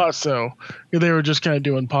 I thought so. They were just kind of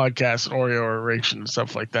doing podcasts and Oreo oration and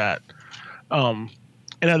stuff like that. And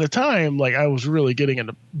at the time, like I was really getting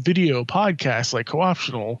into video podcasts like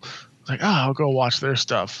Co-optional. I was like, I'll go watch their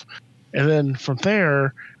stuff. And then from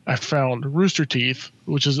there, I found Rooster Teeth,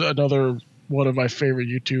 which is another one of my favorite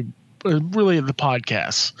YouTube, really the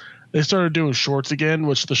podcasts. They started doing shorts again,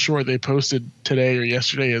 which the short they posted today or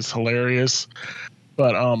yesterday is hilarious.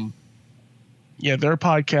 But yeah, their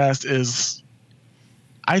podcast is,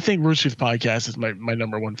 I think Rooster Teeth podcast is my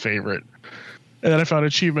number one favorite. And then I found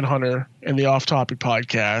Achievement Hunter and the Off Topic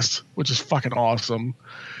podcast, which is fucking awesome.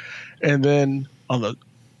 And then on the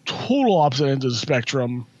total opposite end of the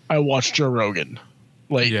spectrum, I watch Joe Rogan,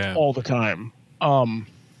 like all the time.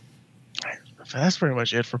 that's pretty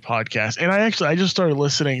much it for podcasts. And I just started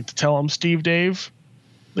listening to Tell 'em Steve Dave,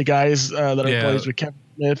 the guys that are plays with Kevin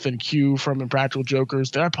Smith and Q from Impractical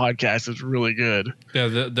Jokers. Their podcast is really good. Yeah,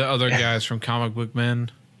 the other guys from Comic Book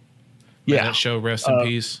Men. Yeah, that show, rest in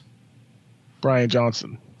peace. Brian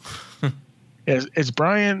Johnson. It's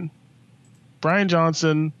Brian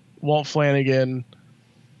Johnson, Walt Flanagan,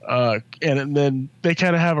 and then they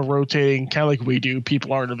kind of have a rotating, kind of like we do.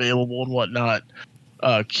 People aren't available and whatnot.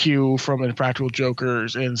 Q from Impractical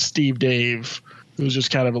Jokers and Steve Dave, who's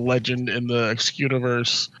just kind of a legend in the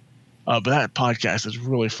Executiverse. But that podcast is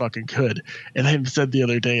really fucking good. And they said the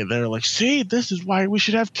other day, they're like, see, this is why we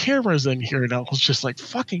should have cameras in here. And I was just like,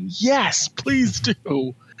 fucking yes, please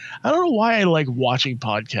do. I don't know why I like watching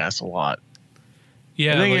podcasts a lot.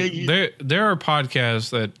 Yeah, like, there are podcasts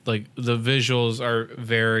that like the visuals are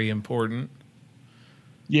very important.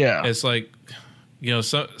 Yeah. It's like, you know,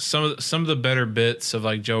 some of the better bits of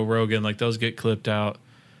like Joe Rogan, like those get clipped out.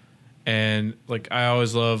 And like I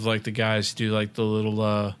always love like the guys do like the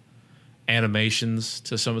little animations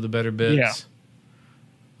to some of the better bits. Yeah.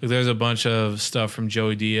 Like there's a bunch of stuff from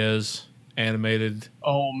Joey Diaz animated.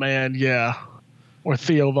 Oh man, yeah. Or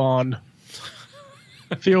Theo Vaughn.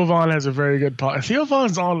 Theo Vaughn has a very good podcast. Theo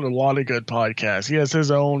Vaughn's on a lot of good podcasts. He has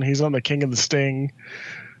his own. He's on the King of the Sting.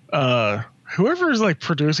 Whoever is like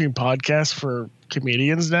producing podcasts for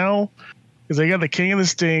comedians now, because they got the King of the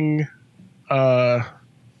Sting, the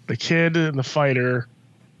Kid and the Fighter,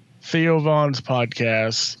 Theo Vaughn's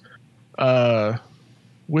podcast,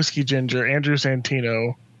 Whiskey Ginger, Andrew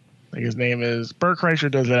Santino, I think his name is. Bert Kreischer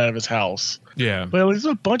does that out of his house. Yeah. But there's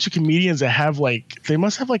a bunch of comedians that have like, they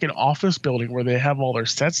must have like an office building where they have all their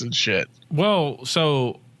sets and shit. Well,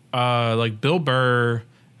 so like Bill Burr,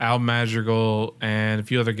 Al Madrigal, and a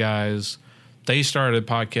few other guys, they started a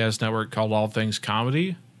podcast network called All Things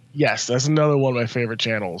Comedy. Yes, that's another one of my favorite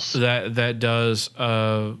channels. That does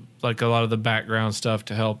like a lot of the background stuff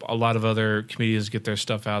to help a lot of other comedians get their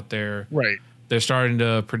stuff out there. Right. They're starting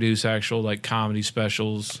to produce actual like comedy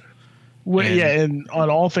specials. Well, and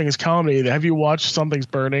on All Things Comedy, have you watched Something's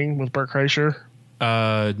Burning with Bert Kreischer?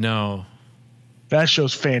 No. That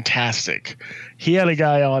show's fantastic. He had a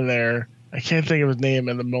guy on there. I can't think of his name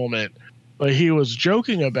in the moment, but he was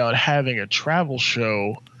joking about having a travel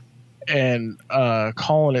show and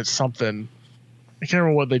calling it something. I can't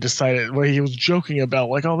remember what they decided. Well, he was joking about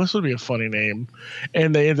like, oh, this would be a funny name,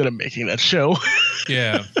 and they ended up making that show.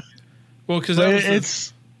 Yeah. Well, because that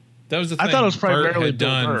was the thing I thought it was primarily Bert had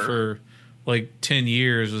done Bert. for like 10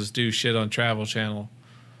 years was do shit on Travel Channel.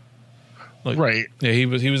 Like, right. Yeah, he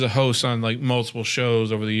was a host on like multiple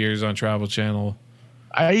shows over the years on Travel Channel.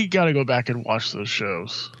 I got to go back and watch those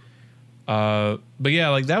shows. But yeah,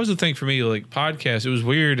 like that was the thing for me, like podcasts. It was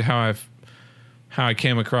weird how I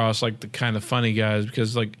came across like the kind of funny guys,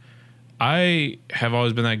 because like I have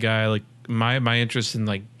always been that guy. Like my interest in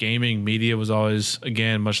like gaming media was always,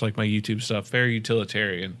 again, much like my YouTube stuff, very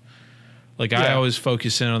utilitarian. Like I always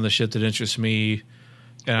focus in on the shit that interests me.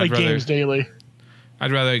 And like Games Daily.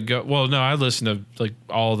 I'd rather go. Well, no, I listen to like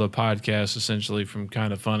all the podcasts essentially from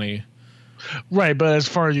Kind of Funny. Right, but as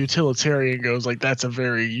far as utilitarian goes, like that's a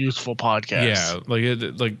very useful podcast.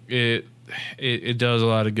 Yeah, it does a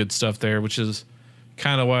lot of good stuff there, which is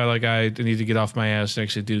kind of why like I need to get off my ass and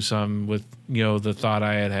actually do something with, you know, the thought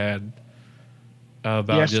I had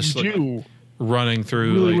about just like running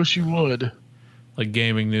through. I really like, wish you would. Like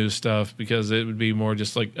gaming news stuff, because it would be more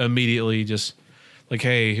just like immediately just like,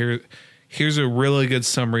 hey, here's a really good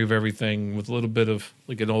summary of everything with a little bit of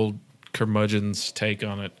like an old curmudgeon's take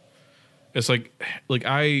on it. It's like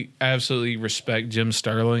I absolutely respect Jim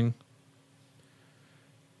Sterling.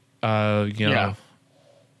 You know,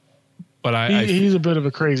 but he's a bit of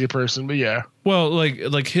a crazy person, but yeah. Well,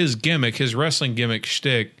 like his gimmick, his wrestling gimmick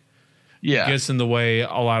shtick, gets in the way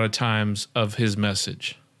a lot of times of his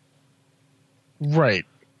message. Right.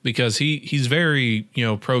 Because he's very, you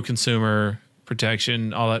know, pro-consumer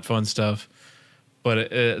protection, all that fun stuff. But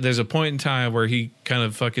there's a point in time where he kind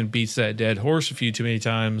of fucking beats that dead horse a few too many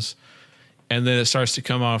times. And then it starts to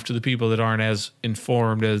come off to the people that aren't as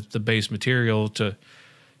informed as the base material to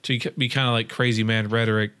be kind of like crazy man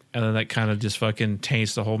rhetoric. And then that kind of just fucking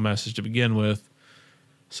taints the whole message to begin with.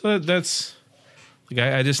 So that's like,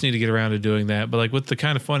 I just need to get around to doing that. But like with the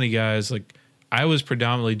Kind of Funny guys, like I was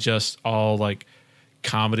predominantly just all like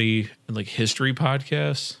comedy and like history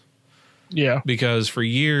podcasts. Yeah. Because for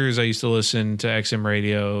years I used to listen to XM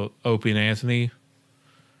Radio, Opie and Anthony.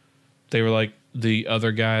 They were like the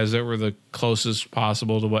other guys that were the closest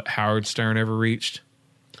possible to what Howard Stern ever reached.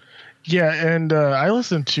 Yeah, and I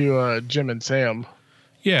listened to Jim and Sam.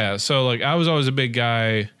 Yeah, so like I was always a big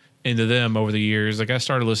guy. into them over the years. Like I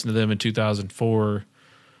started listening to them in 2004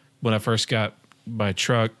 when I first got my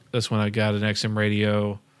truck. That's when I got an XM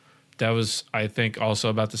radio. That was, I think, also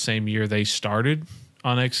about the same year they started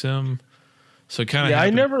on XM. So kind of I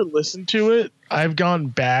never listened to it. I've gone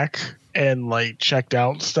back and like checked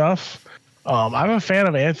out stuff. I'm a fan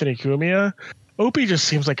of Anthony Cumia. Opie just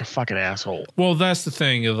seems like a fucking asshole. Well, that's the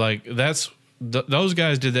thing. Like those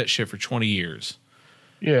guys did that shit for 20 years.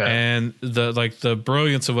 Yeah, and the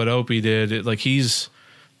brilliance of what Opie did. He's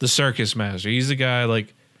the circus master. He's the guy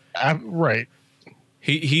right.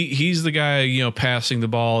 He's the guy, passing the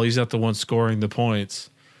ball. He's not the one scoring the points.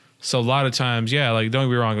 So a lot of times, yeah, don't get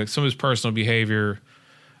me wrong, like some of his personal behavior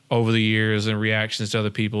over the years and reactions to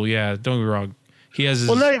other people, yeah, don't get me wrong. He has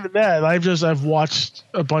not even that. I've watched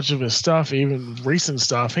a bunch of his stuff, even recent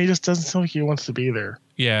stuff. He just doesn't seem like he wants to be there.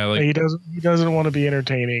 Yeah, he doesn't want to be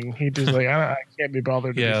entertaining. He just I can't be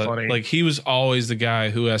bothered to be funny. Like he was always the guy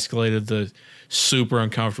who escalated the super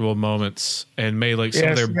uncomfortable moments and made some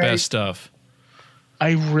of their best stuff.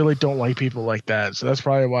 I really don't like people like that, so that's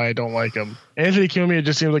probably why I don't like him. Anthony Cumia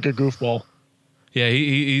just seems like a goofball. Yeah,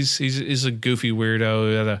 he's a goofy weirdo.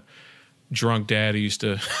 He had a drunk dad who used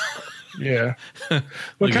to. Yeah,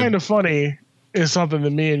 but kind of funny is something that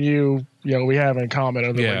me and you we have in common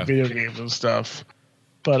other than video games and stuff.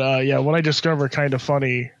 But when I discovered Kind of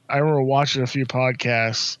Funny, I remember watching a few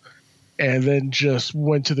podcasts and then just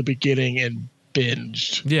went to the beginning and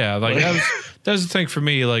binged. Yeah, that's the thing for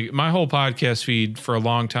me. Like my whole podcast feed for a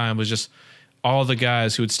long time was just all the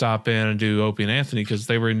guys who would stop in and do Opie and Anthony because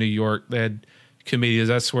they were in New York. They had comedians.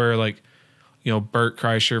 That's where Bert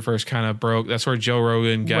Kreischer first kind of broke. That's where Joe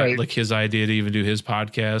Rogan got his idea to even do his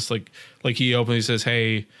podcast. Like he openly says,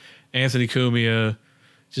 "Hey, Anthony Cumia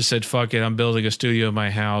just said, fuck it, I'm building a studio in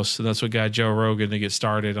my house." And that's what got Joe Rogan to get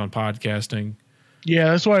started on podcasting.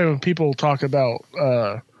 Yeah, that's why when people talk about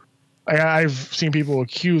I've seen people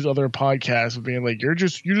accuse other podcasts of being like, you're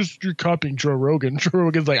copying Joe Rogan. Joe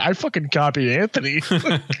Rogan's like, I fucking copied Anthony.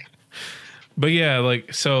 But yeah,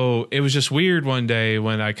 so it was just weird one day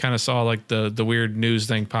when I kind of saw the weird news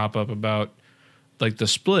thing pop up about the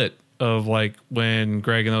split of when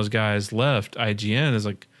Greg and those guys left IGN. Is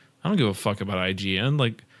I don't give a fuck about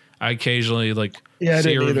IGN. I occasionally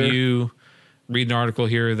see a review, read an article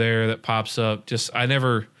here or there that pops up. I've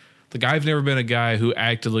never been a guy who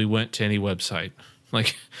actively went to any website.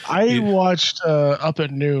 I watched Up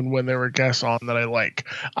at Noon when there were guests on that I like.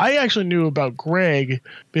 I actually knew about Greg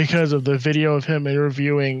because of the video of him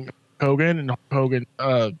interviewing Hogan, and Hogan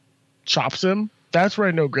chops him. That's where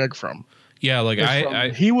I know Greg from. Yeah,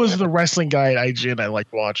 he was the wrestling guy at IGN I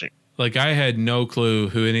liked watching. I had no clue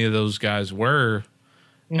who any of those guys were.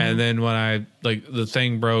 Mm-hmm. And then when I the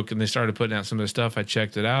thing broke and they started putting out some of the stuff, I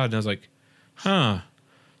checked it out and I was like, huh.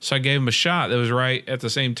 So I gave him a shot. That was right at the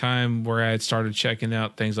same time where I had started checking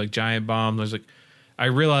out things like Giant Bomb. I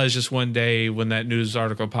realized just one day when that news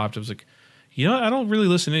article popped, I was like, I don't really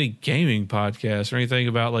listen to any gaming podcasts or anything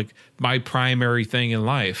about my primary thing in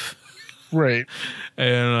life. Right.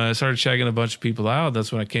 And I started checking a bunch of people out.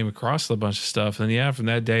 That's when I came across a bunch of stuff. And from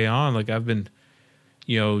that day on, I've been,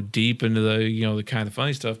 deep into the, the Kind of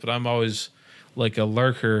Funny stuff, but I'm always a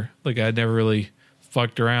lurker. I'd never really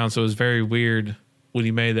fucked around. So it was very weird when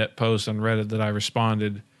he made that post on Reddit that I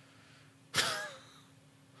responded.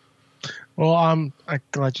 Well, I'm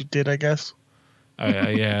glad you did, I guess.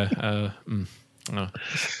 Yeah. No,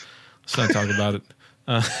 let's not talk about it.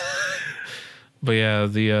 But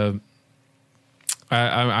yeah,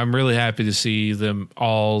 I'm really happy to see them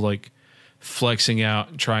all flexing out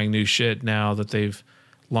and trying new shit now that they've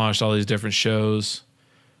launched all these different shows.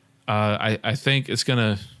 I think it's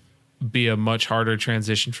gonna be a much harder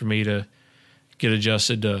transition for me to get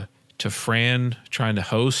adjusted to Fran trying to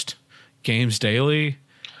host Games Daily.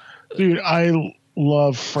 Dude, I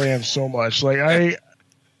love Fran so much.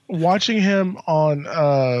 Watching him on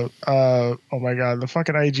oh my god, the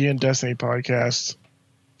fucking IGN Destiny podcast,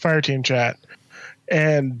 Fireteam Chat,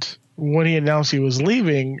 and when he announced he was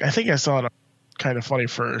leaving, I think I saw it on Kind of Funny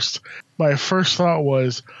first. My first thought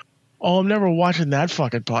was, oh, I'm never watching that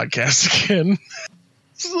fucking podcast again.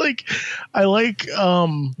 It's I like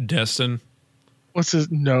Destin. What's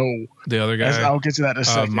his? No, the other guy. I'll get to that in a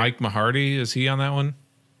second. Mike Mahardy, is he on that one?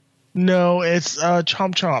 No, it's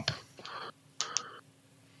Chomp Chomp.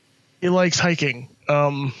 He likes hiking.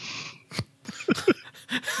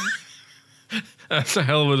 That's a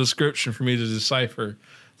hell of a description for me to decipher.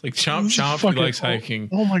 Chomp Chomp, he likes hiking.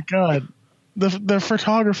 Oh my god, the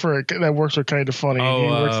photographer that works with Kind of Funny. He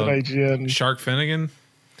works at IGN. Shark Finnegan.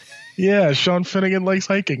 Yeah, Sean Finnegan likes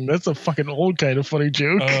hiking. That's a fucking old Kind of Funny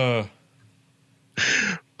joke.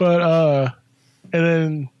 But and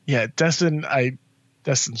then Yeah,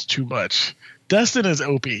 Destin's too much. Destin is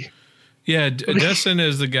OP. Yeah, Destin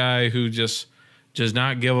is the guy who just does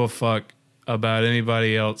not give a fuck about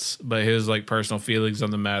anybody else but his like personal feelings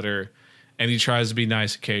on the matter, and he tries to be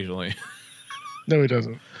nice occasionally. No, he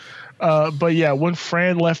doesn't. But yeah, when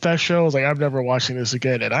Fran left that show, I was like, I'm never watching this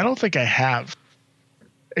again, and I don't think I have,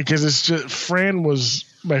 because it's just Fran was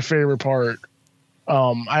my favorite part.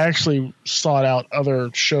 I actually sought out other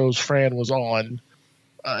shows Fran was on,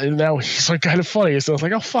 and now he's like kind of funny. So I was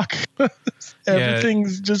like, oh fuck,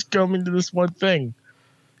 everything's just coming to this one thing.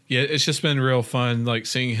 Yeah, it's just been real fun, like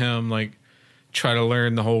seeing him like try to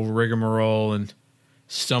learn the whole rigmarole and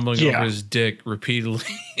stumbling over his dick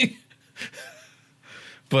repeatedly.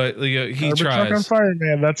 But he tries. On fire,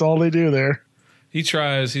 man. That's all they do there. He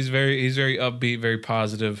tries. He's very upbeat, very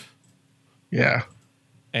positive. Yeah,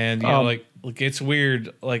 and like it's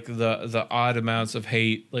weird, like the odd amounts of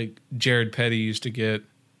hate like Jared Petty used to get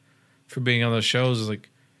for being on those shows is like.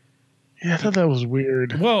 Yeah, I thought that was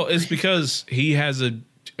weird. Well, it's because he has a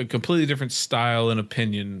completely different style and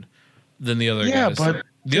opinion than the other guys. Yeah, but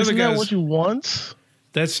the other guys, that what you want?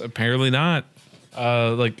 That's apparently not.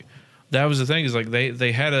 Like that was the thing is like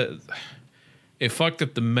they had it fucked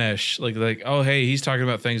up the mesh. Like oh hey, he's talking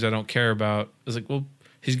about things I don't care about. It's like, well,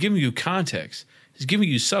 he's giving you context. He's giving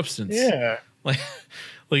you substance. Yeah. Like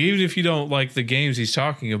even if you don't like the games he's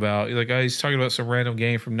talking about, you're like, oh, he's talking about some random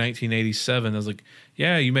game from 1987. I was like,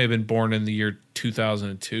 yeah, you may have been born in the year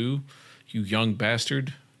 2002, you young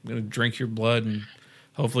bastard. I'm going to drink your blood and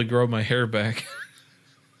hopefully grow my hair back.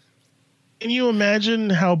 Can you imagine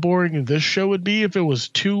how boring this show would be if it was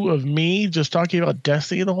two of me just talking about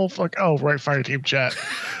Destiny the whole fuck? Oh, right, Fireteam chat.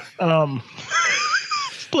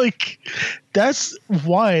 Like, that's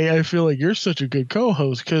why I feel like you're such a good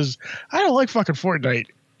co-host, because I don't like fucking Fortnite.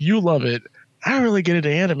 You love it. I don't really get into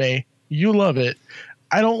anime. You love it.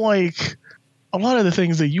 I don't like a lot of the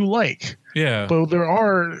things that you like. Yeah. But there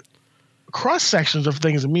are cross sections of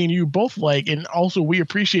things that me and you both like, and also we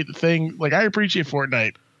appreciate the thing. Like, I appreciate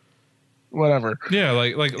Fortnite. Whatever. Yeah,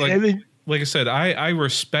 like I said, I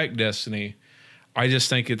respect Destiny. I just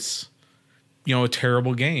think it's a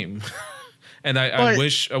terrible game. And I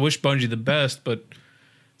wish Bungie the best, but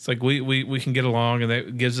it's like we can get along, and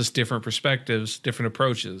that gives us different perspectives, different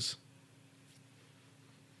approaches.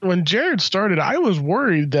 When Jared started, I was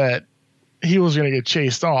worried that he was going to get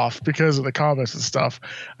chased off because of the comments and stuff.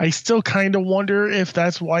 I still kind of wonder if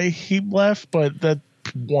that's why he left, but that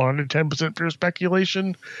 110% pure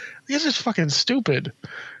speculation. It's just fucking stupid.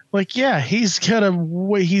 Like, yeah, he's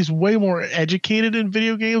way more educated in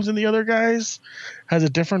video games than the other guys, has a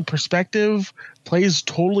different perspective, plays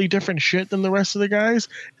totally different shit than the rest of the guys.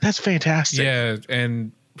 That's fantastic. Yeah,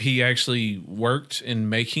 and he actually worked in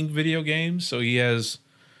making video games, so he has.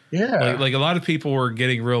 Yeah, like a lot of people were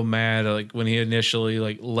getting real mad like when he initially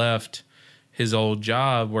like left his old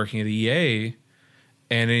job working at EA,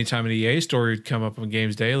 and anytime an EA story would come up on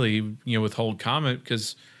Games Daily, withhold comment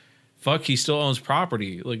because. Fuck, he still owns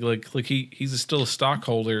property. Like he's still a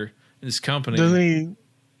stockholder in this company. Doesn't he?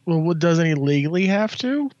 Well, doesn't he legally have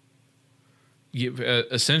to? Yeah,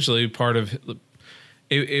 essentially, part of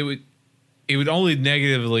it would only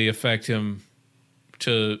negatively affect him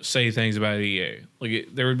to say things about EA. Like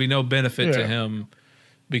there would be no benefit to him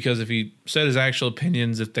because if he said his actual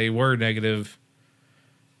opinions, if they were negative,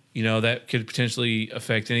 that could potentially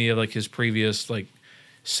affect any of like his previous like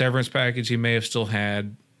severance package he may have still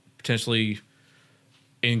had. Potentially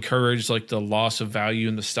encourage like the loss of value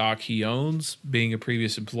in the stock he owns being a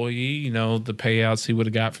previous employee, the payouts he would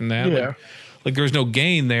have got from that. Yeah. Like there's no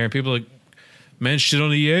gain there. People are like, man, shit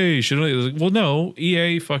on EA. Like, well, no,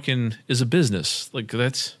 EA fucking is a business. Like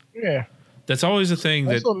that's always a thing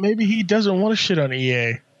also, maybe he doesn't want to shit on EA.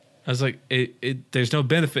 I was like, there's no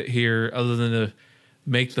benefit here other than to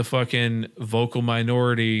make the fucking vocal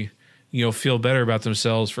minority feel better about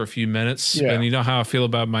themselves for a few minutes. Yeah. And you know how I feel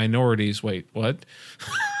about minorities. Wait, what?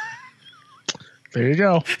 There you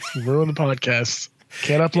go. Ruin the podcast.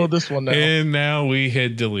 Can't upload this one now. And now we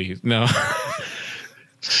hit delete. No.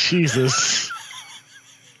 Jesus.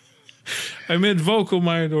 I meant vocal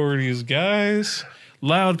minorities, guys.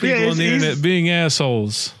 Loud people on the internet being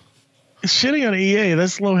assholes. Shitting on EA,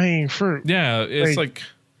 that's low-hanging fruit. Yeah, it's like,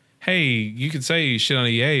 hey, you could say shit on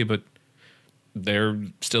EA, but they're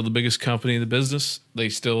still the biggest company in the business. They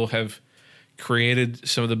still have created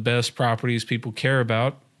some of the best properties people care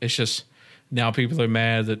about. It's just now people are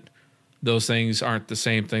mad that those things aren't the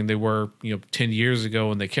same thing they were, 10 years ago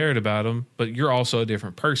when they cared about them, but you're also a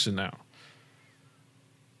different person now.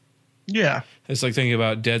 Yeah. It's like thinking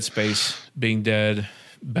about Dead Space being dead,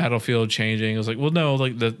 Battlefield changing. I was like, well, no,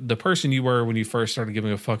 like the person you were when you first started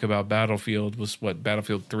giving a fuck about Battlefield was what,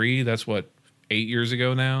 Battlefield 3? That's what, 8 years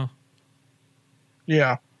ago now?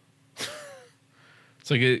 Yeah.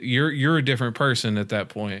 It's like you're a different person at that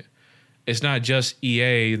point. It's not just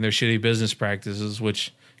EA and their shitty business practices,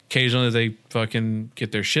 which occasionally they fucking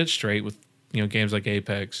get their shit straight with, games like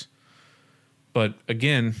Apex. But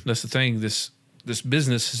again, that's the thing. This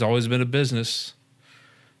business has always been a business.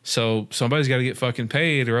 So somebody's got to get fucking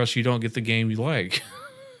paid, or else you don't get the game you like.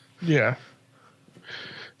 Yeah.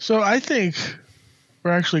 So I think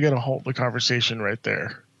we're actually going to halt the conversation right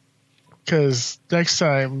there. Because next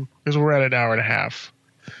time, because we're at an hour and a half,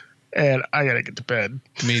 and I got to get to bed.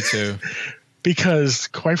 Me too. Because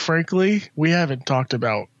quite frankly, we haven't talked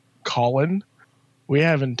about Colin. We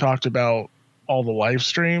haven't talked about all the live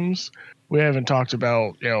streams. We haven't talked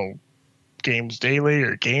about, Games Daily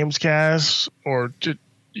or Gamescast or just,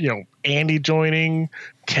 Andy joining,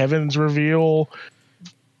 Kevin's reveal.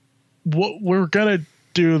 We're going to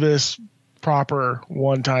do this proper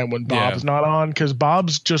one time when Bob's not on, because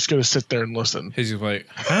Bob's just going to sit there and listen. He's like,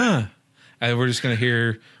 huh? And we're just going to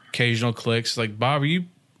hear occasional clicks. Like, Bob, are you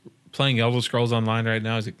playing Elder Scrolls Online right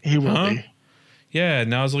now? He's like, he will be. Yeah,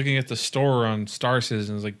 now I was looking at the store on Star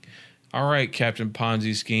Citizen. Like, all right, Captain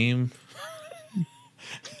Ponzi Scheme.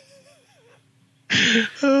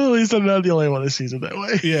 At least I'm not the only one that sees it that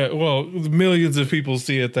way. Yeah, well, millions of people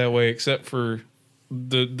see it that way, except for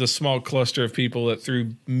the small cluster of people that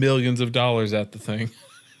threw millions of dollars at the thing.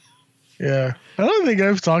 Yeah. I don't think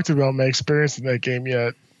I've talked about my experience in that game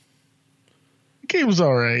yet. The game was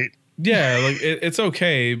all right. Yeah, like it's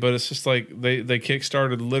okay, but it's just like they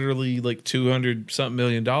kickstarted literally like $200-something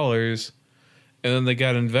million, and then they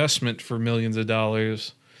got investment for millions of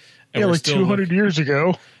dollars. And like 200 years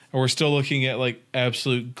ago. And we're still looking at like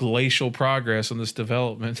absolute glacial progress on this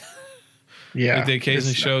development. Yeah. Like they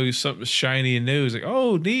occasionally show you something shiny and new. It's like,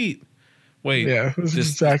 oh, neat. Wait. Yeah, this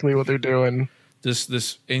is exactly what they're doing.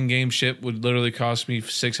 This in-game ship would literally cost me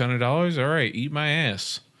 $600? All right, eat my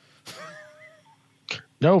ass.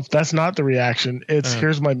 Nope, that's not the reaction. It's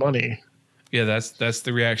here's my money. Yeah, that's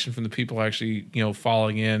the reaction from the people actually,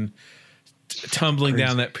 falling in, tumbling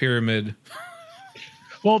down that pyramid.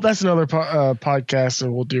 Well, that's another podcast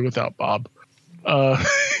that we'll do without Bob.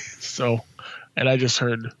 So, and I just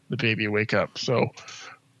heard the baby wake up. So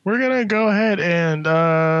we're going to go ahead and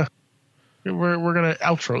we're going to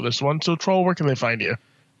outro this one. So, Troll, where can they find you?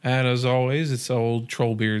 And as always, it's old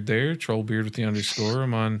Trollbeard there, Trollbeard with the _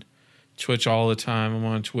 I'm on Twitch all the time. I'm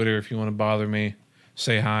on Twitter if you want to bother me.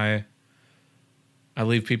 Say hi. I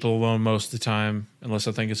leave people alone most of the time unless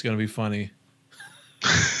I think it's going to be funny.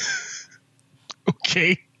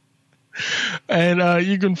 Okay. And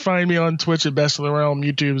you can find me on Twitch at Best of the Realm,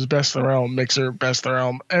 YouTube's Best of the Realm, Mixer, Best of the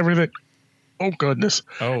Realm, everything. Oh, goodness.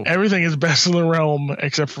 Oh. Everything is Best of the Realm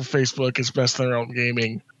except for Facebook. It's Best of the Realm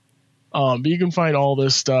Gaming. But you can find all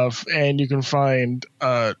this stuff, and you can find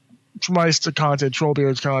my content,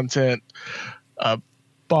 Trollbeard's content,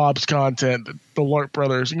 Bob's content, the Lark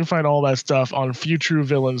Brothers. You can find all that stuff on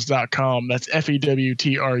fewtruevillains.com. That's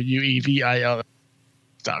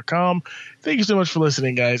FEWTRUEVIL.com. Thank you so much for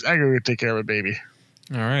listening, guys. I gotta take care of it, baby.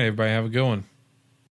 All right, everybody, have a good one.